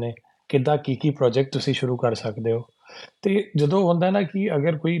ਕਰਨੇ ਨੇ, ਕਿੱਦਾਂ ਕੀ ਪ੍ਰੋਜੈਕਟ ਤੁਸੀਂ ਸ਼ੁਰੂ ਕਰ ਸਕਦੇ ਹੋ। ਅਤੇ ਜਦੋਂ ਹੁੰਦਾ ਨਾ ਕਿ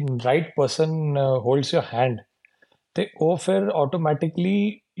ਅਗਰ ਕੋਈ right person holds your hand, ਅਤੇ ਉਹ ਫਿਰ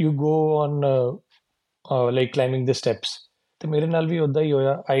automatically you go on like climbing the steps. ਅਤੇ ਮੇਰੇ ਨਾਲ ਵੀ ਉੱਦਾਂ ਹੀ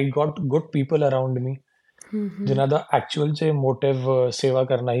ਹੋਇਆ। ਆਈ ਗੋਟ ਗੁੱਡ ਪੀਪਲ ਅਰਾਊਂਡ ਮੀ, ਜਿਨ੍ਹਾਂ ਦਾ ਐਕਚੁਅਲ 'ਚ ਮੋਟਿਵ ਸੇਵਾ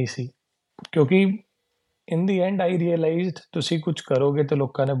ਕਰਨਾ ਹੀ ਸੀ। ਕਿਉਂਕਿ ਇਨ ਦੀ ਐਂਡ ਆਈ ਰੀਅਲਾਈਜ਼ਡ, ਤੁਸੀਂ ਕੁਝ ਕਰੋਗੇ ਤਾਂ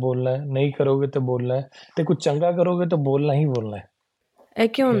ਲੋਕਾਂ ਨੇ ਬੋਲਣਾ ਹੈ, ਨਹੀਂ ਕਰੋਗੇ ਤਾਂ ਬੋਲਣਾ ਹੈ, ਅਤੇ ਕੁਝ ਚੰਗਾ ਕਰੋਗੇ ਤਾਂ ਬੋਲਣਾ ਹੀ ਬੋਲਣਾ ਹੈ। ਇਹ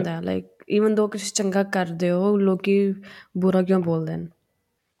ਕਿਉਂ ਹੁੰਦਾ? ਲਾਈਕ ਈਵਨ ਦੋ ਤੁਸੀਂ ਚੰਗਾ ਕਰਦੇ ਹੋ, ਲੋਕੀ ਬੁਰਾ ਕਿਉਂ ਬੋਲਦੇ ਨੇ?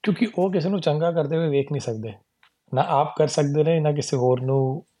 ਕਿਉਂਕਿ ਉਹ ਕਿਸੇ ਨੂੰ ਚੰਗਾ ਕਰਦੇ ਹੋਏ ਵੇਖ ਨਹੀਂ ਸਕਦੇ, ਨਾ ਆਪ ਕਰ ਸਕਦੇ ਨੇ, ਨਾ ਕਿਸੇ ਹੋਰ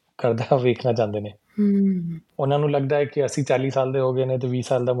ਨੂੰ ਕਰਦਾ ਵੇਖਣਾ ਚਾਹੁੰਦੇ ਨੇ। ਉਹਨਾਂ ਨੂੰ ਲੱਗਦਾ ਹੈ ਕਿ ਅਸੀਂ 40 ਸਾਲ ਦੇ ਹੋ ਗਏ ਨੇ, ਅਤੇ 20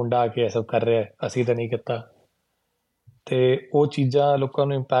 ਸਾਲ ਦਾ ਮੁੰਡਾ ਆ ਕੇ ਇਹ ਸਭ ਕਰ ਰਿਹਾ, ਅਸੀਂ ਤਾਂ ਨਹੀਂ ਕੀਤਾ। ਤੇ ਉਹ ਚੀਜ਼ਾਂ ਲੋਕਾਂ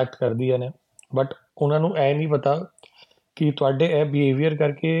ਨੂੰ ਇੰਪੈਕਟ ਕਰਦੀਆਂ ਨੇ, ਬਟ ਉਹਨਾਂ ਨੂੰ ਇਹ ਨਹੀਂ ਪਤਾ ਕਿ ਤੁਹਾਡੇ ਇਹ ਬਿਹੇਵੀਅਰ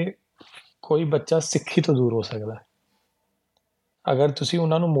ਕਰਕੇ ਕੋਈ ਬੱਚਾ ਸਿੱਖੀ ਤੋਂ ਦੂਰ ਹੋ ਸਕਦਾ ਹੈ। ਅਗਰ ਤੁਸੀਂ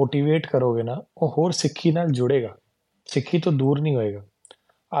ਉਹਨਾਂ ਨੂੰ ਮੋਟੀਵੇਟ ਕਰੋਗੇ ਨਾ, ਉਹ ਹੋਰ ਸਿੱਖੀ ਨਾਲ ਜੁੜੇਗਾ, ਸਿੱਖੀ ਤੋਂ ਦੂਰ ਨਹੀਂ ਹੋਏਗਾ।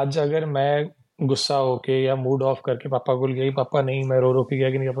 ਅੱਜ ਅਗਰ ਮੈਂ ਗੁੱਸਾ ਹੋ ਕੇ ਜਾਂ ਮੂਡ ਆਫ ਕਰਕੇ ਪਾਪਾ ਕੋਲ ਗਿਆ, ਪਾਪਾ ਨਹੀਂ, ਮੈਂ ਰੋ ਰੋ ਕੇ ਗਿਆ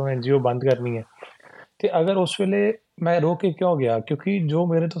ਕਿ ਨਹੀਂ ਪਾਪਾ ਮੈਂ ਐਨਜੀਓ ਬੰਦ ਕਰਨੀ ਹੈ, ਤੇ ਅਗਰ ਉਸ ਵੇਲੇ ਮੈਂ ਰੋ ਕੇ ਕਿਉਂ ਗਿਆ, ਕਿਉਂਕਿ ਜੋ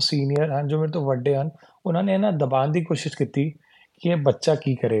ਮੇਰੇ ਤੋਂ ਸੀਨੀਅਰ ਹਨ, ਜੋ ਮੇਰੇ ਤੋਂ ਵੱਡੇ ਹਨ, ਉਹਨਾਂ ਨੇ ਨਾ ਦਬਾਉਣ ਦੀ ਕੋਸ਼ਿਸ਼ ਕੀਤੀ ਕਿ ਇਹ ਬੱਚਾ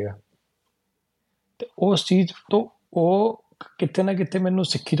ਕੀ ਕਰੇਗਾ, ਤੇ ਉਸ ਚੀਜ਼ ਤੋਂ ਉਹ ਕਿਤੇ ਨਾ ਕਿਤੇ ਮੈਨੂੰ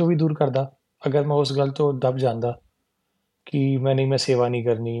ਸਿੱਖੀ ਤੋਂ ਵੀ ਦੂਰ ਕਰਦਾ। ਅਗਰ ਮੈਂ ਉਸ ਗੱਲ ਤੋਂ ਦਬ ਜਾਂਦਾ ਕਿ ਮੈਂ ਨਹੀਂ, ਮੈਂ ਸੇਵਾ ਨਹੀਂ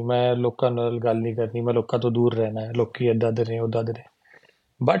ਕਰਨੀ, ਮੈਂ ਲੋਕਾਂ ਨਾਲ ਗੱਲ ਨਹੀਂ ਕਰਨੀ, ਮੈਂ ਲੋਕਾਂ ਤੋਂ ਦੂਰ ਰਹਿਣਾ ਹੈ, ਲੋਕੀ ਇੱਦਾਂ ਦੇ ਨੇ ਉੱਦਾਂ ਦੇ ਨੇ,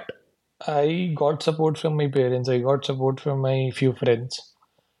 but I got support from my parents, I got support from my few friends,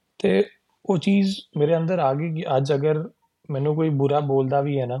 ਤੇ ਉਹ ਚੀਜ਼ ਮੇਰੇ ਅੰਦਰ ਆ ਗਈ ਕਿ ਅੱਜ ਅਗਰ ਮੈਨੂੰ ਕੋਈ ਬੁਰਾ ਬੋਲਦਾ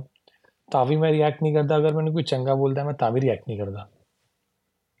ਵੀ ਹੈ ਨਾ, ਤਾਂ ਵੀ ਮੈਂ ਰਿਐਕਟ ਨਹੀਂ ਕਰਦਾ, ਅਗਰ ਮੈਨੂੰ ਕੋਈ ਚੰਗਾ ਬੋਲਦਾ ਮੈਂ ਤਾਂ ਵੀ ਰਿਐਕਟ ਨਹੀਂ ਕਰਦਾ।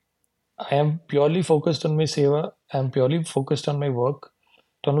 I am purely focused on my ਸੇਵਾ, I am purely focused on my work.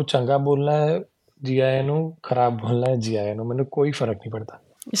 ਤੁਹਾਨੂੰ ਚੰਗਾ ਬੋਲਣਾ ਹੈ ਜੀ ਆਇਆਂ ਨੂੰ, ਖਰਾਬ ਬੋਲਣਾ ਹੈ ਜੀ ਆਇਆਂ ਨੂੰ, ਮੈਨੂੰ ਕੋਈ ਫਰਕ ਨਹੀਂ ਪੜਦਾ।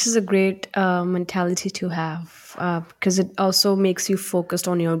 This is a great mentality to have because it also makes you focused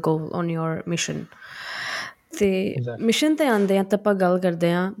on your goal, on your mission. ਤੇ ਐਗਜ਼ੈਕਟਲੀ। ਮਿਸ਼ਨ 'ਤੇ ਆਉਂਦੇ ਹਾਂ ਤਾਂ ਆਪਾਂ ਗੱਲ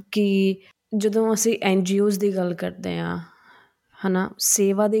ਕਰਦੇ ਹਾਂ ਕਿ ਜਦੋਂ ਅਸੀਂ NGOs ਦੀ ਗੱਲ ਕਰਦੇ ਹਾਂ, ਹੈ ਨਾ,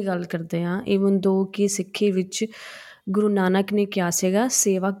 ਸੇਵਾ ਦੀ ਗੱਲ ਕਰਦੇ ਹਾਂ, ਈਵਨ ਦੋ ਕਿ ਸਿੱਖੀ ਵਿੱਚ ਗੁਰੂ ਨਾਨਕ ਨੇ ਕਿਹਾ ਸੀਗਾ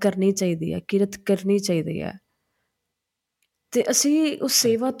ਸੇਵਾ ਕਰਨੀ ਚਾਹੀਦੀ ਹੈ, ਕਿਰਤ ਕਰਨੀ ਚਾਹੀਦੀ ਹੈ, ਅਤੇ ਅਸੀਂ ਉਸ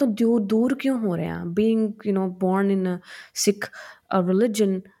ਸੇਵਾ ਤੋਂ ਦੂਰ ਕਿਉਂ ਹੋ ਰਹੇ ਹਾਂ? Being born in Sikh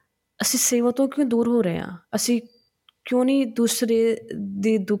religion, ਅਸੀਂ ਸੇਵਾ ਤੋਂ ਕਿਉਂ ਦੂਰ ਹੋ ਰਹੇ ਹਾਂ? ਅਸੀਂ ਕਿਉਂ ਨਹੀਂ ਦੂਸਰੇ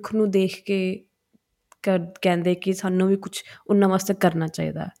ਦੇ ਦੁੱਖ ਨੂੰ ਦੇਖ ਕੇ ਕਹਿੰਦੇ ਕਿ ਸਾਨੂੰ ਵੀ ਕੁਛ ਉਹਨਾਂ ਵਾਸਤੇ ਕਰਨਾ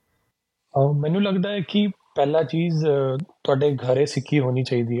ਚਾਹੀਦਾ? ਮੈਨੂੰ ਲੱਗਦਾ ਹੈ ਕਿ ਪਹਿਲਾ ਚੀਜ਼ ਤੁਹਾਡੇ ਘਰੇ ਸਿੱਖੀ ਹੋਣੀ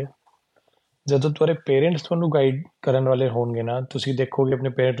ਚਾਹੀਦੀ ਹੈ। ਜਦੋਂ ਤੁਹਾਡੇ ਪੇਰੈਂਟਸ ਤੁਹਾਨੂੰ ਗਾਈਡ ਕਰਨ ਵਾਲੇ ਹੋਣਗੇ ਨਾ, ਤੁਸੀਂ ਦੇਖੋਗੇ ਆਪਣੇ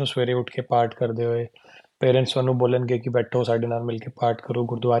ਪੇਰੈਂਟਸ ਨੂੰ ਸਵੇਰੇ ਉੱਠ ਕੇ ਪਾਠ ਕਰਦੇ ਹੋਏ, ਪੇਰੈਂਟਸ ਤੁਹਾਨੂੰ ਬੋਲਣਗੇ ਕਿ ਬੈਠੋ ਸਾਡੇ ਨਾਲ ਮਿਲ ਕੇ ਪਾਠ ਕਰੋ,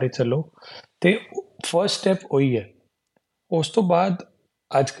 ਗੁਰਦੁਆਰੇ ਚੱਲੋ, ਤੇ ਫਰਸਟ ਸਟੈਪ ਉਹੀ ਹੈ। ਉਸ ਤੋਂ ਬਾਅਦ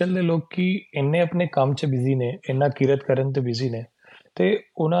ਅੱਜ ਕੱਲ੍ਹ ਦੇ ਲੋਕੀ ਇੰਨੇ ਆਪਣੇ ਕੰਮ 'ਚ ਬਿਜ਼ੀ ਨੇ, ਇੰਨਾ ਕਿਰਤ ਕਰਨ 'ਤੇ ਬਿਜ਼ੀ ਨੇ, ਤੇ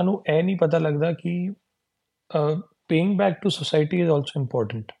ਉਹਨਾਂ ਨੂੰ ਇਹ ਨਹੀਂ ਪਤਾ ਲੱਗਦਾ ਕਿ paying back to society is also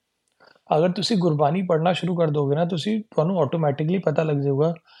important. ਅਗਰ ਤੁਸੀਂ ਗੁਰਬਾਣੀ ਪੜ੍ਹਨਾ ਸ਼ੁਰੂ ਕਰ ਦੋਗੇ ਨਾ, ਤੁਹਾਨੂੰ ਆਟੋਮੈਟਿਕਲੀ ਪਤਾ ਲੱਗ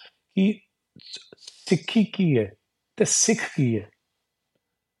ਜਾਊਗਾ ਕਿ ਸਿੱਖੀ ਕੀ ਹੈ ਤੇ ਸਿੱਖ ਕੀ ਹੈ।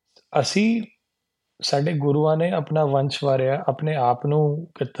 ਅਸੀਂ, ਸਾਡੇ ਗੁਰੂਆਂ ਨੇ ਆਪਣਾ ਵੰਸ਼ ਵਾਰਿਆ, ਆਪਣੇ ਆਪ ਨੂੰ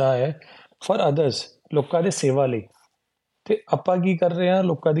ਕੀਤਾ ਹੈ ਫॉर ਅਦਰਸ, ਲੋਕਾਂ ਦੇ ਸੇਵਾ ਲਈ, ਤੇ ਆਪਾਂ ਕੀ ਕਰ ਰਹੇ ਹਾਂ?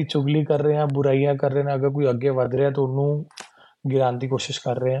 ਲੋਕਾਂ ਦੀ ਚੁਗਲੀ ਕਰ ਰਹੇ ਹਾਂ, ਬੁਰਾਈਆਂ ਕਰ ਰਹੇ ਹਾਂ, ਅਗਰ ਕੋਈ ਅੱਗੇ ਵੱਧ ਰਿਹਾ ਤਾਂ ਉਹਨੂੰ ਗਿਰਾਉਣ ਦੀ ਕੋਸ਼ਿਸ਼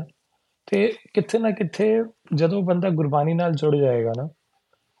ਕਰ ਰਹੇ ਹਾਂ। ਤੇ ਕਿੱਥੇ ਨਾ ਕਿੱਥੇ ਜਦੋਂ ਬੰਦਾ ਗੁਰਬਾਣੀ ਨਾਲ ਜੁੜ ਜਾਏਗਾ ਨਾ,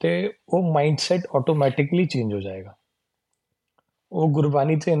 ਤੇ ਉਹ ਮਾਈਂਡਸੈਟ ਆਟੋਮੈਟਿਕਲੀ ਚੇਂਜ ਹੋ ਜਾਏਗਾ। ਉਹ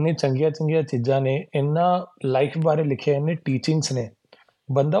ਗੁਰਬਾਣੀ 'ਚ ਇੰਨੀ ਚੰਗੀਆਂ ਚੰਗੀਆਂ ਚੀਜ਼ਾਂ ਨੇ, ਇੰਨਾ ਲਾਈਫ ਬਾਰੇ ਲਿਖਿਆ, ਇੰਨੇ ਟੀਚਿੰਗਸ ਨੇ,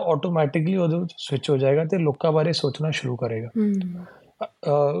 ਬੰਦਾ ਆਟੋਮੈਟਿਕਲੀ ਉਹਦੇ ਵਿੱਚ ਸਵਿਚ ਹੋ ਜਾਏਗਾ ਤੇ ਲੋਕਾਂ ਬਾਰੇ ਸੋਚਣਾ ਸ਼ੁਰੂ ਕਰੇਗਾ।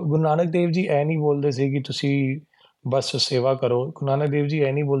 ਗੁਰੂ ਨਾਨਕ ਦੇਵ ਜੀ ਇਹ ਨਹੀਂ ਬੋਲਦੇ ਸੀ ਕਿ ਤੁਸੀਂ ਬਸ ਸੇਵਾ ਕਰੋ, ਗੁਰੂ ਨਾਨਕ ਦੇਵ ਜੀ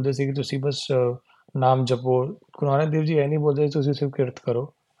ਇਹ ਨਹੀਂ ਬੋਲਦੇ ਸੀ ਕਿ ਤੁਸੀਂ ਬਸ ਨਾਮ ਜਪੋ, ਗੁਰੂ ਨਾਨਕ ਦੇਵ ਜੀ ਇਹ ਨਹੀਂ ਬੋਲਦੇ ਸੀ ਤੁਸੀਂ ਸਿਰਫ ਕਿਰਤ ਕਰੋ।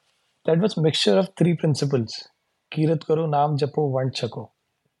 That was mixture of 3 principles, ਕੀਰਤ ਕਰੋ, ਨਾਮ ਜਪੋ, ਵੰਡ ਛਕੋ।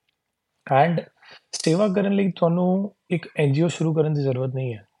 ਐਂਡ ਸੇਵਾ ਕਰਨ ਲਈ ਤੁਹਾਨੂੰ ਇੱਕ NGO ਸ਼ੁਰੂ ਕਰਨ ਦੀ ਜ਼ਰੂਰਤ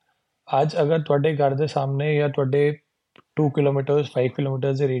ਨਹੀਂ ਹੈ। ਅੱਜ ਅਗਰ ਤੁਹਾਡੇ ਘਰ ਦੇ ਸਾਹਮਣੇ ਜਾਂ ਤੁਹਾਡੇ 2 ਕਿਲੋਮੀਟਰ 5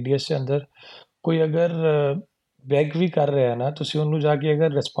 ਕਿਲੋਮੀਟਰ ਦੇ ਰੇਡੀਅਸ ਦੇ ਅੰਦਰ ਕੋਈ ਅਗਰ ਬੈਗ ਵੀ ਕਰ ਰਿਹਾ ਨਾ, ਤੁਸੀਂ ਉਹਨੂੰ ਜਾ ਕੇ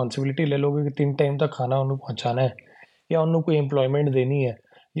ਅਗਰ ਰਿਸਪੌਂਸਿਬਿਲਿਟੀ ਲੈ ਲਓਗੇ ਕਿ 3 ਟਾਈਮ ਦਾ ਖਾਣਾ ਉਹਨੂੰ ਪਹੁੰਚਾਉਣਾ ਹੈ, ਜਾਂ ਉਹਨੂੰ ਕੋਈ ਇੰਪਲੋਇਮੈਂਟ ਦੇਣੀ ਹੈ,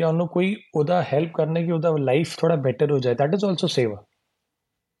 ਜਾਂ ਉਹਨੂੰ ਕੋਈ ਉਹਦਾ ਹੈਲਪ ਕਰਨਾ ਕਿ ਉਹਦਾ ਲਾਈਫ ਥੋੜਾ ਬੈਟਰ ਹੋ ਜਾਏ, ਦੈਟ ਇਜ਼ ਆਲਸੋ ਸੇਵਾ।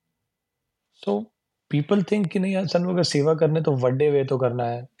 ਸੋ ਪੀਪਲ ਥਿੰਕ ਕਿ ਨਹੀਂ ਯਾਰ, ਸਾਨੂੰ ਅਗਰ ਸੇਵਾ ਕਰਨੇ ਤੋਂ ਵੱਡੇ ਵੇ ਤੋਂ ਕਰਨਾ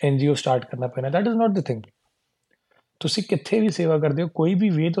ਹੈ, NGO ਸਟਾਰਟ ਕਰਨਾ ਪੈਣਾ, that is not the thing. ਤੁਸੀਂ ਕਿੱਥੇ ਵੀ ਸੇਵਾ ਕਰਦੇ ਹੋ, ਕੋਈ ਵੀ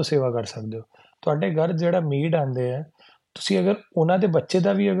ਵੇ ਤੋਂ ਸੇਵਾ ਕਰ ਸਕਦੇ ਹੋ। ਤੁਹਾਡੇ ਘਰ ਜਿਹੜਾ ਮੇਡ ਆਉਂਦੇ ਆ, ਤੁਸੀਂ ਅਗਰ ਉਹਨਾਂ ਦੇ ਬੱਚੇ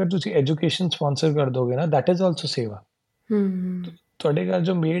ਦਾ ਵੀ ਅਗਰ ਤੁਸੀਂ ਐਜੂਕੇਸ਼ਨ ਸਪਾਂਸਰ ਕਰ ਦੋਗੇ ਨਾ, ਦੈਟ ਇਜ਼ ਆਲਸੋ ਸੇਵਾ। ਤੁਹਾਡੇ ਘਰ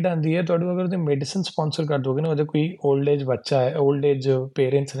ਜੋ ਮੇਡ ਆਉਂਦੀ ਹੈ, ਤੁਹਾਨੂੰ ਅਗਰ ਉਹਦੇ ਮੈਡੀਸਨ ਸਪਾਂਸਰ ਕਰ ਦੋਗੇ ਨਾ, ਉਹਦੇ ਕੋਈ 올ਡ ਏਜ ਬੱਚਾ ਹੈ, 올ਡ ਏਜ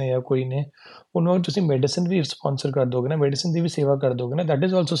ਪੇਰੈਂਟਸ ਨੇ ਜਾਂ ਕੋਈ ਨੇ, ਉਹਨੂੰ ਅਗਰ ਤੁਸੀਂ ਮੈਡੀਸਨ ਵੀ ਸਪਾਂਸਰ ਕਰ ਦੋਗੇ ਨਾ, ਮੈਡੀਸਨ ਦੀ ਵੀ ਸੇਵਾ ਕਰ ਦੋਗੇ ਨਾ, ਦੈਟ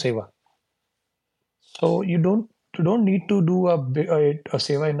ਇਜ਼ ਆਲਸੋ ਸੇਵਾ। So you don't need to do a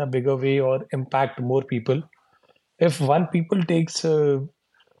seva in a bigger way or impact more people. If one people takes uh,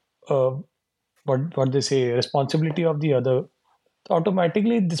 what they say responsibility of the other, so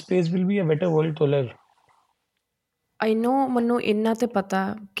automatically this place will be a better world to live. ਆਈ ਨੋ, ਮੈਨੂੰ ਇੰਨਾ ਤਾਂ ਪਤਾ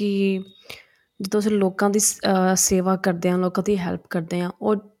ਕਿ ਜਦੋਂ ਅਸੀਂ ਲੋਕਾਂ ਦੀ ਸੇਵਾ ਕਰਦੇ ਹਾਂ, ਲੋਕਾਂ ਦੀ ਹੈਲਪ ਕਰਦੇ ਹਾਂ,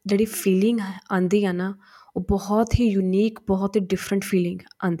 ਉਹ ਜਿਹੜੀ ਫੀਲਿੰਗ ਆਉਂਦੀ ਆ ਨਾ, ਉਹ ਬਹੁਤ ਹੀ ਯੂਨੀਕ, ਬਹੁਤ ਹੀ ਡਿਫਰੈਂਟ ਫੀਲਿੰਗ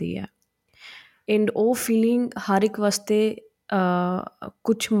ਆਉਂਦੀ ਹੈ। ਐਂਡ ਉਹ ਫੀਲਿੰਗ ਹਰ ਇੱਕ ਵਾਸਤੇ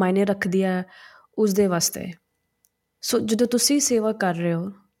ਕੁਛ ਮਾਇਨੇ ਰੱਖਦੀ ਹੈ ਉਸਦੇ ਵਾਸਤੇ। ਸੋ ਜਦੋਂ ਤੁਸੀਂ ਸੇਵਾ ਕਰ ਰਹੇ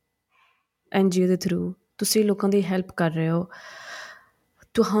ਹੋ NGO ਦੇ ਥਰੂ, ਤੁਸੀਂ ਲੋਕਾਂ ਦੀ ਹੈਲਪ ਕਰ ਰਹੇ ਹੋ,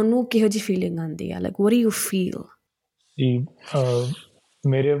 ਤੁਹਾਨੂੰ ਕਿਹੋ ਜਿਹੀ ਫੀਲਿੰਗ ਆਉਂਦੀ ਆ, like what do you feel? ਕਿ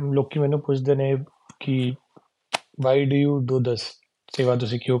ਮੇਰੇ ਲੋਕੀ ਮੈਨੂੰ ਪੁੱਛਦੇ ਨੇ ਕਿ why do you do this, ਸੇਵਾ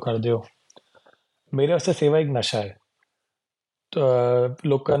ਤੁਸੀਂ ਕਿਉਂ ਕਰਦੇ ਹੋ? ਮੇਰੇ ਵਾਸਤੇ ਸੇਵਾ ਇੱਕ ਨਸ਼ਾ ਹੈ।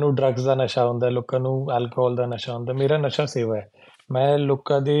 ਲੋਕਾਂ ਨੂੰ ਡਰੱਗਸ ਦਾ ਨਸ਼ਾ ਹੁੰਦਾ, ਲੋਕਾਂ ਨੂੰ ਐਲਕੋਹਲ ਦਾ ਨਸ਼ਾ ਹੁੰਦਾ, ਮੇਰਾ ਨਸ਼ਾ ਸੇਵਾ ਹੈ। ਮੈਂ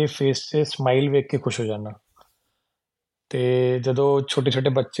ਲੋਕਾਂ ਦੇ ਫੇਸ 'ਤੇ ਸਮਾਈਲ ਵੇਖ ਕੇ ਖੁਸ਼ ਹੋ ਜਾਂਦਾ। ਅਤੇ ਜਦੋਂ ਛੋਟੇ ਛੋਟੇ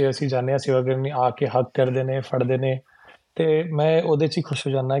ਬੱਚੇ ਅਸੀਂ ਜਾਂਦੇ ਹਾਂ ਸੇਵਾ ਕਰਨ, ਆ ਕੇ ਹੱਗ ਕਰਦੇ ਨੇ, ਫੜਦੇ ਨੇ, ਅਤੇ ਮੈਂ ਉਹਦੇ 'ਚ ਹੀ ਖੁਸ਼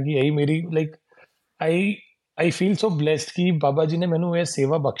ਹੋ ਜਾਂਦਾ ਕਿ ਇਹੀ ਮੇਰੀ like I I feel so blessed ਕਿ ਬਾਬਾ ਜੀ ਨੇ ਮੈਨੂੰ ਇਹ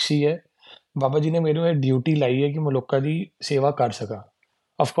ਸੇਵਾ ਬਖਸ਼ੀ ਹੈ। ਬਾਬਾ ਜੀ ਨੇ ਮੈਨੂੰ ਇਹ ਡਿਊਟੀ ਲਾਈ ਹੈ ਕਿ ਮੈਂ ਲੋਕਾਂ ਦੀ ਸੇਵਾ ਕਰ ਸਕਾਂ।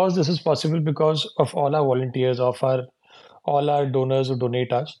 Of course, this is possible because of all our volunteers, of all our donors who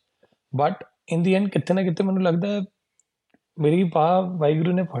donate us. But in the end, ਕਿਤੇ ਨਾ ਕਿਤੇ ਮੈਨੂੰ ਲੱਗਦਾ ਹੈ ਮੇਰੀ ਬਾਹ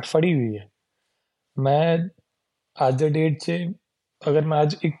ਵਾਹਿਗੁਰੂ ਨੇ ਫੜੀ ਹੋਈ ਹੈ। ਮੈਂ ਅੱਜ ਦੇ ਡੇਟ 'ਚ ਅਗਰ ਮੈਂ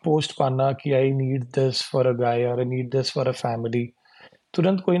ਅੱਜ ਇੱਕ ਪੋਸਟ ਪਾਉਂਦਾ ਕਿ I need this for a ਗਾय ਔਰ I need this for a family,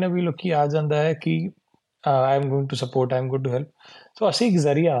 ਤੁਰੰਤ ਕੋਈ ਨਾ ਕੋਈ ਲੋਕੀ ਆ ਜਾਂਦਾ ਹੈ ਕਿ I am going to support, I am going to help. ਸੋ ਅਸੀਂ ਇੱਕ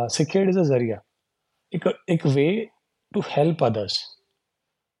ਜ਼ਰੀਆ, ਸਿੱਖਿਆ ਇਜ਼ ਅ ਜ਼ਰੀਆ, ਇੱਕ ਇੱਕ way to help others.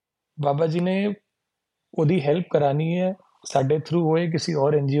 Baba ji ਨੇ ਉਹਦੀ ਹੈਲਪ ਕਰਾਣੀ ਹੈ, ਸਾਡੇ ਥਰੂ ਹੋਏ, ਕਿਸੇ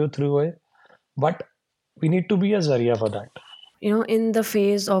ਔਰ NGO ਥਰੂ ਹੋਏ, but we need to be a ਜ਼ਰੀਆ for that. You know in the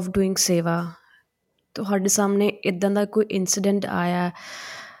phase of doing ਸੇਵਾ, ਤੁਹਾਡੇ ਸਾਹਮਣੇ ਇੱਦਾਂ ਦਾ ਕੋਈ ਇੰਸੀਡੈਂਟ ਆਇਆ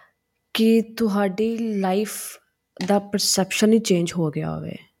ਕਿ ਤੁਹਾਡੀ ਲਾਈਫ ਦਾ ਪਰਸੈਪਸ਼ਨ ਹੀ ਚੇਂਜ ਹੋ ਗਿਆ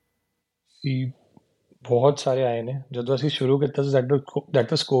ਹੋਵੇ? ਕਿ ਬਹੁਤ ਸਾਰੇ ਆਏ ਨੇ। ਜਦੋਂ ਅਸੀਂ ਸ਼ੁਰੂ ਕੀਤਾ ਸੀ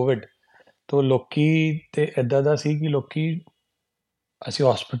ਦੈਟ ਵਾਸ ਕੋਵਿਡ, ਤਾਂ ਲੋਕੀ ਤੇ ਇੱਦਾਂ ਦਾ ਸੀ ਕਿ ਲੋਕੀ, ਅਸੀਂ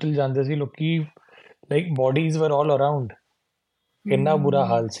ਹਸਪੀਟਲ ਜਾਂਦੇ ਸੀ, ਲੋਕੀ ਲਾਈਕ ਬੋਡੀਜ਼ ਵਰ ਆਲ ਅਰਾਊਂਡ, ਇੰਨਾ ਬੁਰਾ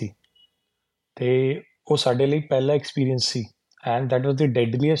ਹਾਲ ਸੀ। ਅਤੇ ਉਹ ਸਾਡੇ ਲਈ ਪਹਿਲਾ ਐਕਸਪੀਰੀਅੰਸ ਸੀ, and that was the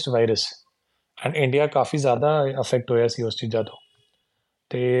deadliest virus. And India ਕਾਫੀ ਜ਼ਿਆਦਾ ਅਫੈਕਟ ਹੋਇਆ ਸੀ ਉਸ ਚੀਜ਼ਾਂ ਤੋਂ।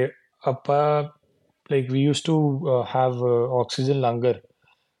 ਅਤੇ ਆਪਾਂ like we use to have oxygen ਲੰਗਰ।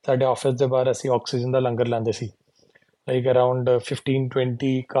 ਸਾਡੇ ਆਫਿਸ ਦੇ ਬਾਹਰ ਅਸੀਂ ਆਕਸੀਜਨ ਦਾ ਲੰਗਰ ਲਾਉਂਦੇ ਸੀ। Like around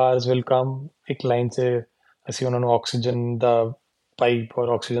 15-20 cars will come, ਇੱਕ ਲਾਈਨ 'ਚ ਅਸੀਂ ਉਹਨਾਂ ਨੂੰ ਆਕਸੀਜਨ ਦਾ ਪਾਈਪ ਔਰ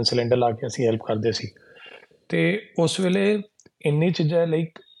ਆਕਸੀਜਨ ਸਿਲੰਡਰ ਲਾ ਕੇ ਅਸੀਂ ਹੈਲਪ ਕਰਦੇ ਸੀ। ਅਤੇ ਉਸ ਵੇਲੇ ਇੰਨੀ ਚੀਜ਼ਾਂ,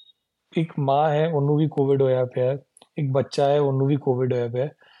 ਲਾਈਕ ਇੱਕ ਮਾਂ ਹੈ ਉਹਨੂੰ ਵੀ ਕੋਵਿਡ ਹੋਇਆ ਪਿਆ, ਇੱਕ ਬੱਚਾ ਹੈ ਉਹਨੂੰ ਵੀ ਕੋਵਿਡ ਹੋਇਆ ਪਿਆ।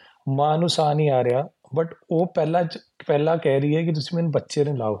 ਮਾਂ ਨੂੰ ਸਾਹ ਨਹੀਂ ਆ ਰਿਹਾ, ਬਟ ਉਹ ਪਹਿਲਾਂ ਕਹਿ ਰਹੀ ਹੈ ਕਿ ਤੁਸੀਂ ਮੈਨੂੰ ਬੱਚੇ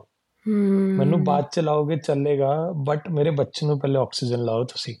ਨੂੰ ਲਾਓ, ਮੈਨੂੰ ਬਾਅਦ 'ਚ ਲਾਓਗੇ ਚੱਲੇਗਾ, ਬਟ ਮੇਰੇ ਬੱਚੇ ਨੂੰ ਪਹਿਲੇ ਆਕਸੀਜਨ ਲਾਓ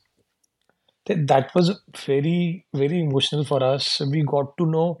ਤੁਸੀਂ। ਤੇ that was very very emotional for us. We got to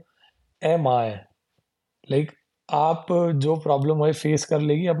know ਇਹ ਮਾਂ ਹੈ, ਲਾਈਕ ਆਪ ਜੋ ਪ੍ਰੋਬਲਮ ਹੋਏ ਫੇਸ ਕਰ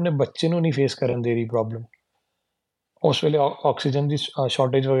ਲੇਗੀ, ਆਪਣੇ ਬੱਚੇ ਨੂੰ ਨਹੀਂ ਫੇਸ ਕਰਨ ਦੇ ਰਹੀ ਪ੍ਰੋਬਲਮ। ਉਸ ਵੇਲੇ ਆਕਸੀਜਨ ਦੀ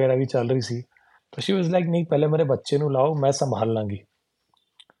ਸ਼ਾਰਟੇਜ ਵਗੈਰਾ ਵੀ ਚੱਲ ਰਹੀ ਸੀ, ਤਾਂ ਸ਼ੀ ਵਾਜ਼ ਲਾਈਕ ਨਹੀਂ ਪਹਿਲੇ ਮੇਰੇ ਬੱਚੇ ਨੂੰ ਲਾਓ, ਮੈਂ ਸੰਭਾਲ ਲਾਂਗੀ।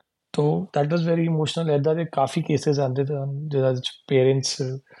 ਤੋ ਦੈਟ ਵਾਜ਼ ਵੈਰੀ ਇਮੋਸ਼ਨਲ। ਇੱਦਾਂ ਦੇ ਕਾਫੀ ਕੇਸਿਸ ਆਉਂਦੇ ਸਨ ਜਿਹਨਾਂ ਵਿੱਚ ਪੇਰੈਂਟਸ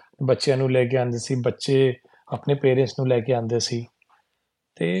ਬੱਚਿਆਂ ਨੂੰ ਲੈ ਕੇ ਆਉਂਦੇ ਸੀ, ਬੱਚੇ ਆਪਣੇ ਪੇਰੈਂਟਸ ਨੂੰ ਲੈ ਕੇ ਆਉਂਦੇ ਸੀ।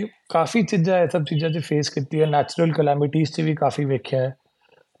 ਅਤੇ ਕਾਫੀ ਚੀਜ਼ਾਂ, ਇਹ ਸਭ ਚੀਜ਼ਾਂ 'ਚ ਫੇਸ ਕੀਤੀ ਹੈ। ਨੈਚੁਰਲ ਕਲੈਮਿਟੀਜ਼ 'ਚ ਵੀ ਕਾਫੀ ਵੇਖਿਆ ਹੈ।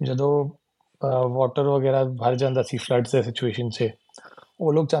 ਜਦੋਂ ਵਾਟਰ ਵਗੈਰਾ ਭਰ ਜਾਂਦਾ ਸੀ ਫਲੱਡਸ ਦੇ ਸਿਚੁਏਸ਼ਨ 'ਚ,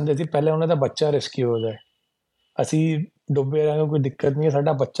 ਉਹ ਲੋਕ ਚਾਹੁੰਦੇ ਸੀ ਪਹਿਲੇ ਉਹਨਾਂ ਦਾ ਬੱਚਾ ਰੈਸਕਿਊ ਹੋ ਜਾਏ। ਅਸੀਂ ਡੁੱਬੇ ਰਹਾਂਗੇ ਕੋਈ ਦਿੱਕਤ ਨਹੀਂ ਹੈ,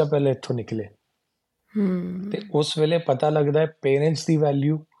 ਸਾਡਾ ਬੱਚਾ ਪਹਿਲੇ ਇੱਥੋਂ ਨਿਕਲੇ। ਅਤੇ ਉਸ ਵੇਲੇ ਪਤਾ ਲੱਗਦਾ ਹੈ ਪੇਰੈਂਟਸ ਦੀ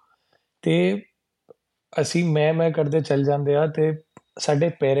ਵੈਲਿਊ। ਅਤੇ ਅਸੀਂ ਮੈਂ ਕਰਦੇ ਚੱਲ ਜਾਂਦੇ ਆ, ਅਤੇ ਸਾਡੇ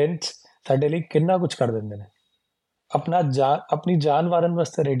ਪੇਰੈਂਟਸ ਸਾਡੇ ਲਈ ਕਿੰਨਾ ਕੁਛ ਕਰ ਦਿੰਦੇ ਨੇ, ਆਪਣੀ ਜਾਨ ਵਾਰਨ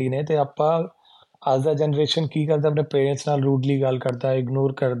ਵਾਸਤੇ ਰੈਡੀ ਨੇ। ਅਤੇ ਆਪਾਂ ਅੱਜ ਦਾ ਜਨਰੇਸ਼ਨ ਕੀ ਕਰਦਾ, ਆਪਣੇ ਪੇਰੈਂਟਸ ਨਾਲ ਰੂਡਲੀ ਗੱਲ ਕਰਦਾ,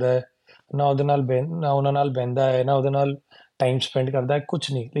 ਇਗਨੋਰ ਕਰਦਾ ਹੈ, ਨਾ ਉਹਦੇ ਨਾਲ ਨਾ ਉਹਨਾਂ ਨਾਲ ਬਹਿੰਦਾ ਹੈ, ਨਾ ਉਹਦੇ ਨਾਲ ਟਾਈਮ ਸਪੈਂਡ ਕਰਦਾ ਹੈ,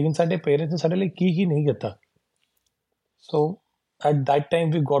 ਕੁਛ ਨਹੀਂ। ਲੇਕਿਨ ਸਾਡੇ ਪੇਰੈਂਟਸ ਨੇ ਸਾਡੇ ਲਈ ਕੀ ਨਹੀਂ ਕੀਤਾ। So at that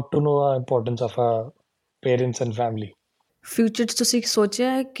time we got to know importance of parents and family. Future 'ਚ ਤੁਸੀਂ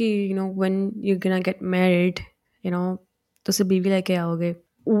ਸੋਚਿਆ ਹੈ ਕਿ ਵੈਨ ਯੂ ਗੋਨਾ ਗੈਟ ਮੈਰਿਡ, ਤੁਸੀਂ ਬੀਵੀ ਲੈ ਕੇ ਆਓਗੇ,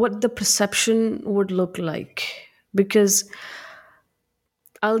 what the perception would look like? Because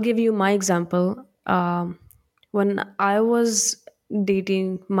I'll give you my example. When I was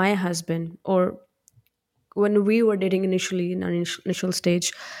dating my husband, or when we were dating initially in our initial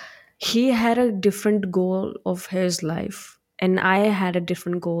stage, he had a different goal of his life, and I had a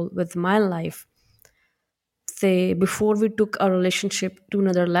different goal with my life. Say, before we took our relationship to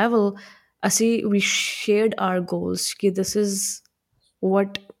another level, we shared our goals. Ki this is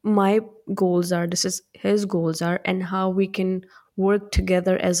what my goals are, this is his goals are, and how we can work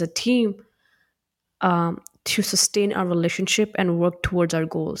together as a team to sustain our relationship and work towards our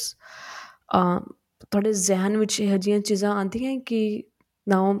goals. ਤੁਹਾਡੇ ਜ਼ਿਹਨ ਵਿੱਚ ਇਹੋ ਜਿਹੀਆਂ ਚੀਜ਼ਾਂ ਆਉਂਦੀਆਂ ਕਿ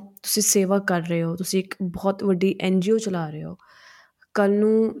ਨਾ ਤੁਸੀਂ ਸੇਵਾ ਕਰ ਰਹੇ ਹੋ, ਤੁਸੀਂ ਇੱਕ ਬਹੁਤ ਵੱਡੀ NGO ਚਲਾ ਰਹੇ ਹੋ, ਕੱਲ੍ਹ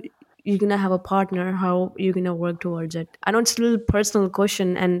ਨੂੰ you're gonna have a partner, how you're gonna work towards it? I know it's a little personal question,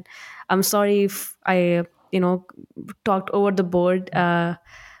 and I'm sorry if I talked over the board.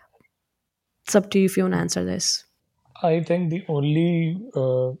 It's up to you if you want to answer this. I think the only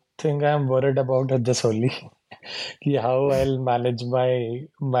thing I'm worried about is this only, ki how I'll manage my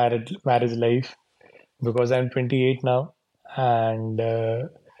marriage life because I'm 28 now, and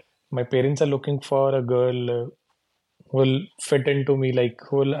my parents are looking for a girl who will fit into me, like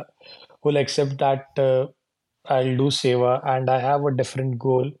who'll accept that I'll do seva, and I have a different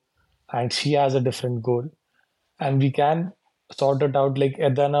goal, and she has a different goal, and we can sort it out. Like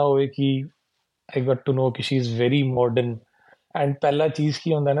ਏਦਾਂ ਨਾ ਹੋਵੇ ਕਿ I got to know ਕਿ she is very modern, and ਪਹਿਲਾ ਚੀਜ਼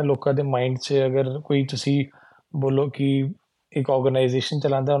ਕੀ ਹੁੰਦਾ ਨਾ ਲੋਕਾਂ ਦੇ ਮਾਈਂਡ 'ਚ ਅਗਰ ਕੋਈ ਤੁਸੀਂ ਬੋਲੋ ਕਿ ਇੱਕ ਆਰਗੇਨਾਈਜੇਸ਼ਨ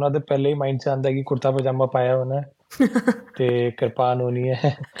ਚਲਾਉਂਦਾ ਉਹਨਾਂ ਦੇ ਪਹਿਲੇ ਹੀ ਮਾਈਂਡ 'ਚ ਆਉਂਦਾ ਕਿ ਕੁੜਤਾ ਪਜਾਮਾ ਪਾਇਆ ਹੋਣਾ ਹੈ ਤੇ ਕਿਰਪਾਨ ਹੋਣੀ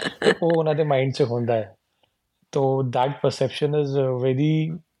ਹੈ ਤੇ ਉਹ ਉਹਨਾਂ ਦੇ ਮਾਈਂਡ 'ਚ ਹੁੰਦਾ ਹੈ so that perception is very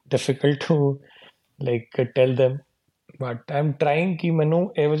difficult to like tell them but I'm trying कि ਮੈਨੂੰ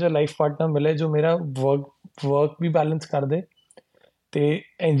ਇਹੋ ਜਿਹਾ ਲਾਈਫ ਪਾਰਟਨਰ ਮਿਲੇ ਜੋ ਮੇਰਾ ਵਰਕ ਵੀ ਬੈਲੈਂਸ ਕਰ ਦੇ ਤੇ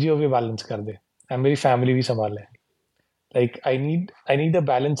ਐਨਜੀਓ ਵੀ ਬੈਲੈਂਸ ਕਰ ਦੇ ਐ ਮੇਰੀ family we ਸੰਭਾਲੇ like I need a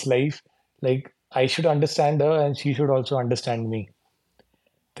balanced life like I should understand her and she should also understand me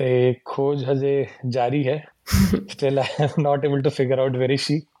ਤੇ ਖੋਜ ਹਜੇ ਜਾਰੀ ਹੈ still I am not able to figure out where is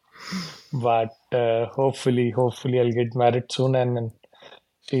she but hopefully I'll get married soon and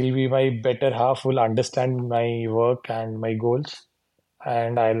she'll be my better half will understand my work and my goals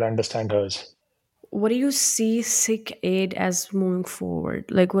and I'll understand hers. What do you see Sikh Aid as moving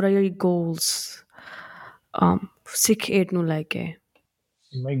forward? Like, what are your goals? Sikh Aid no like hai.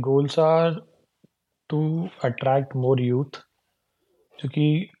 My goals are to attract more youth क्योंकि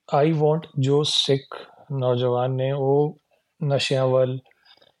I want जो सिख ਨੌਜਵਾਨ ਨੇ ਉਹ ਨਸ਼ਿਆਂ ਵੱਲ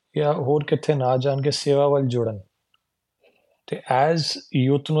ਜਾਂ ਹੋਰ ਕਿੱਥੇ ਨਾ ਜਾਣ ਕੇ ਸੇਵਾ ਵੱਲ ਜੁੜਨ ਤੇ ਐਜ਼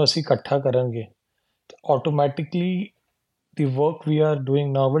ਯੂਥ ਨੂੰ ਅਸੀਂ ਇਕੱਠਾ ਕਰਾਂਗੇ ਤੇ automatically the work we are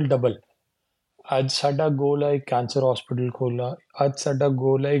doing now will double ਅੱਜ ਸਾਡਾ ਗੋਲ ਹੈ ਇੱਕ ਕੈਂਸਰ ਹਸਪੀਟਲ ਖੋਲ੍ਹਣਾ ਅੱਜ ਸਾਡਾ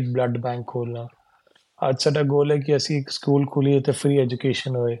ਗੋਲ ਹੈ ਇੱਕ ਬਲੱਡ ਬੈਂਕ ਖੋਲ੍ਹਣਾ ਅੱਜ ਸਾਡਾ ਗੋਲ ਹੈ ਕਿ ਅਸੀਂ ਇੱਕ ਸਕੂਲ ਖੋਲ੍ਹੀਏ ਤੇ ਫ੍ਰੀ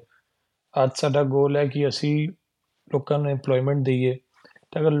ਐਜੂਕੇਸ਼ਨ ਹੋਏ ਅੱਜ ਸਾਡਾ ਗੋਲ ਹੈ ਕਿ ਅਸੀਂ ਲੋਕਾਂ ਨੂੰ ਇੰਪਲੋਇਮੈਂਟ ਦਈਏ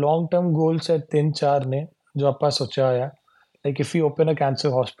ਤੇ ਅਗਰ ਲੌਂਗ ਟਰਮ ਗੋਲਸ ਹੈ ਤਿੰਨ ਚਾਰ ਨੇ ਜੋ ਆਪਾਂ ਸੋਚਿਆ ਹੋਇਆ like if you open a cancer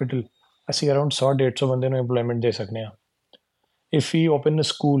hospital ਅਸੀਂ ਅਰਾਊਂਡ 100-150 ਬੰਦੇ ਨੂੰ ਇੰਪਲੋਇਮੈਂਟ ਦੇ ਸਕਦੇ ਹਾਂ if you open a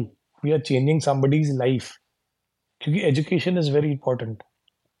school we R changing somebody's life ਕਿਉਂਕਿ ਐਜੂਕੇਸ਼ਨ ਇਜ਼ ਵੈਰੀ ਇੰਪੋਰਟੈਂਟ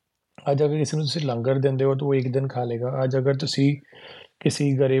ਅੱਜ ਅਗਰ ਕਿਸੇ ਨੂੰ ਤੁਸੀਂ ਲੰਗਰ ਦਿੰਦੇ ਹੋ ਤਾਂ ਉਹ ਇੱਕ ਦਿਨ ਖਾ ਲੇਗਾ ਅੱਜ ਅਗਰ ਤੁਸੀਂ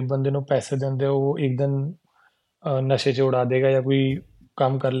ਕਿਸੇ ਗਰੀਬ ਬੰਦੇ ਨੂੰ ਪੈਸੇ ਦਿੰਦੇ ਹੋ ਉਹ ਇੱਕ ਦਿਨ ਨਸ਼ੇ 'ਚ ਉਡਾ ਦੇਗਾ ਜਾਂ ਕੋਈ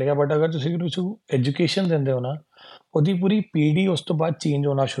ਕੰਮ ਕਰ ਲੇਗਾ ਬਟ ਅਗਰ ਤੁਸੀਂ ਉਹਨੂੰ ਐਜੂਕੇਸ਼ਨ ਦਿੰਦੇ ਹੋ ਨਾ ਉਹਦੀ ਪੂਰੀ ਪੀੜ੍ਹੀ ਉਸ ਤੋਂ ਬਾਅਦ ਚੇਂਜ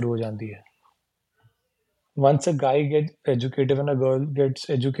ਹੋਣਾ ਸ਼ੁਰੂ ਹੋ ਜਾਂਦੀ ਹੈ once a guy gets educated and a girl gets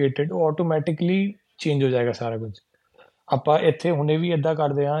educated ਉਹ ਆਟੋਮੈਟਿਕਲੀ ਚੇਂਜ ਹੋ ਜਾਏਗਾ ਸਾਰਾ ਕੁਝ ਆਪਾਂ ਇੱਥੇ ਹੁਣੇ ਵੀ ਇੱਦਾਂ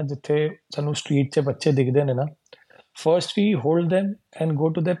ਕਰਦੇ ਹਾਂ ਜਿੱਥੇ ਸਾਨੂੰ ਸਟਰੀਟ 'ਚ ਬੱਚੇ ਦਿਖਦੇ ਨੇ ਨਾ first we hold them and go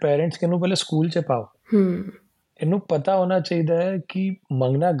to their parents ਕਿ ਇਹਨੂੰ ਪਹਿਲੇ ਸਕੂਲ 'ਚ ਪਾਓ ਇਹਨੂੰ ਪਤਾ ਹੋਣਾ ਚਾਹੀਦਾ ਹੈ ਕਿ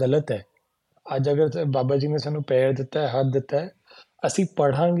ਮੰਗਣਾ ਗਲਤ ਹੈ ਅੱਜ ਅਗਰ ਬਾਬਾ ਜੀ ਨੇ ਸਾਨੂੰ ਪੈਰ ਦਿੱਤਾ ਹੈ ਹੱਥ ਦਿੱਤਾ ਹੈ ਅਸੀਂ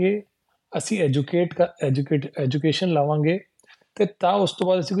ਪੜ੍ਹਾਂਗੇ ਅਸੀਂ ਐਜੂਕੇਸ਼ਨ ਲਵਾਂਗੇ ਤੇ ਤਾਂ ਉਸ ਤੋਂ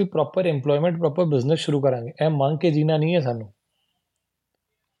ਬਾਅਦ ਅਸੀਂ ਕੋਈ ਪ੍ਰੋਪਰ ਇੰਪਲੋਇਮੈਂਟ ਪ੍ਰੋਪਰ ਬਿਜ਼ਨਸ ਸ਼ੁਰੂ ਕਰਾਂਗੇ ਇਹ ਮੰਗ ਕੇ ਜੀਣਾ ਨਹੀਂ ਹੈ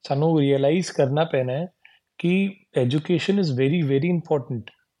ਸਾਨੂੰ ਰਿਅਲਾਈਜ਼ ਕਰਨਾ ਪੈਣਾ ਹੈ ਕਿ education is very very important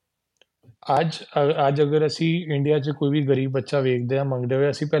ਅੱਜ ਅਗਰ ਅਸੀਂ ਇੰਡੀਆ 'ਚ ਕੋਈ ਵੀ ਗਰੀਬ ਬੱਚਾ ਵੇਖਦੇ ਆ ਮੰਗਦੇ ਹੋਏ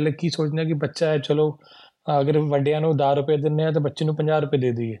ਅਸੀਂ ਪਹਿਲੇ ਕੀ ਸੋਚਦੇ ਹਾਂ ਕਿ ਬੱਚਾ ਹੈ ਚਲੋ ਅਗਰ ਵੱਡਿਆਂ ਨੂੰ 10 ਰੁਪਏ ਦਿੰਦੇ ਆ ਤਾਂ ਬੱਚੇ ਨੂੰ 50 ਰੁਪਏ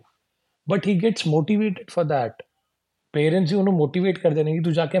ਦੇ ਦਈਏ but he gets motivated for that parents ਹੀ ਉਹਨੂੰ ਮੋਟੀਵੇਟ ਕਰਦੇ ਨੇ ਕਿ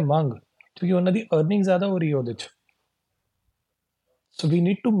ਤੂੰ ਜਾ ਕੇ ਮੰਗ ਕਿਉਂਕਿ ਉਹਨਾਂ ਦੀ ਅਰਨਿੰਗ ਜ਼ਿਆਦਾ ਹੋ ਰਹੀ ਹੈ ਉਹਦੇ 'ਚ so we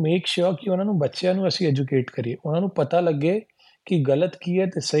need to make sure ਕਿ ਉਹਨਾਂ ਨੂੰ ਬੱਚਿਆਂ ਨੂੰ ਅਸੀਂ ਐਜੂਕੇਟ ਕਰੀਏ ਉਹਨਾਂ ਨੂੰ ਪਤਾ ਲੱਗੇ ਕਿ ਗਲਤ ਕੀ ਹੈ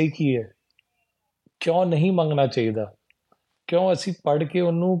ਤੇ ਸਹੀ ਕੀ ਹੈ ਕਿਉਂ ਨਹੀਂ ਮੰਗਣਾ ਚਾਹੀਦਾ ਕਿਉਂ ਅਸੀਂ ਪੜ੍ਹ ਕੇ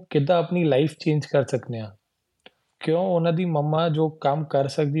ਉਹਨੂੰ ਕਿੱਦਾਂ ਆਪਣੀ ਲਾਈਫ ਚੇਂਜ ਕਰ ਸਕਦੇ ਹਾਂ ਕਿਉਂ ਉਹਨਾਂ ਦੀ ਮੰਮਾ ਜੋ ਕੰਮ ਕਰ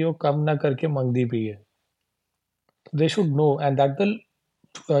ਸਕਦੀ ਹੈ ਉਹ ਕੰਮ ਨਾ ਕਰਕੇ ਮੰਗਦੀ ਪਈ ਹੈ they should know and that will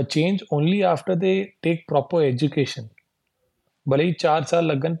change only after they take proper education भले ही 4 साल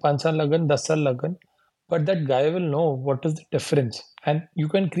लगन 5 साल लगन 10 साल लगन but that guy will know what is the difference and you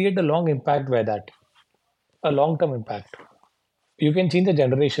can create a long impact by that a long term impact you can change a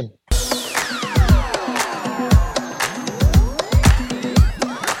generation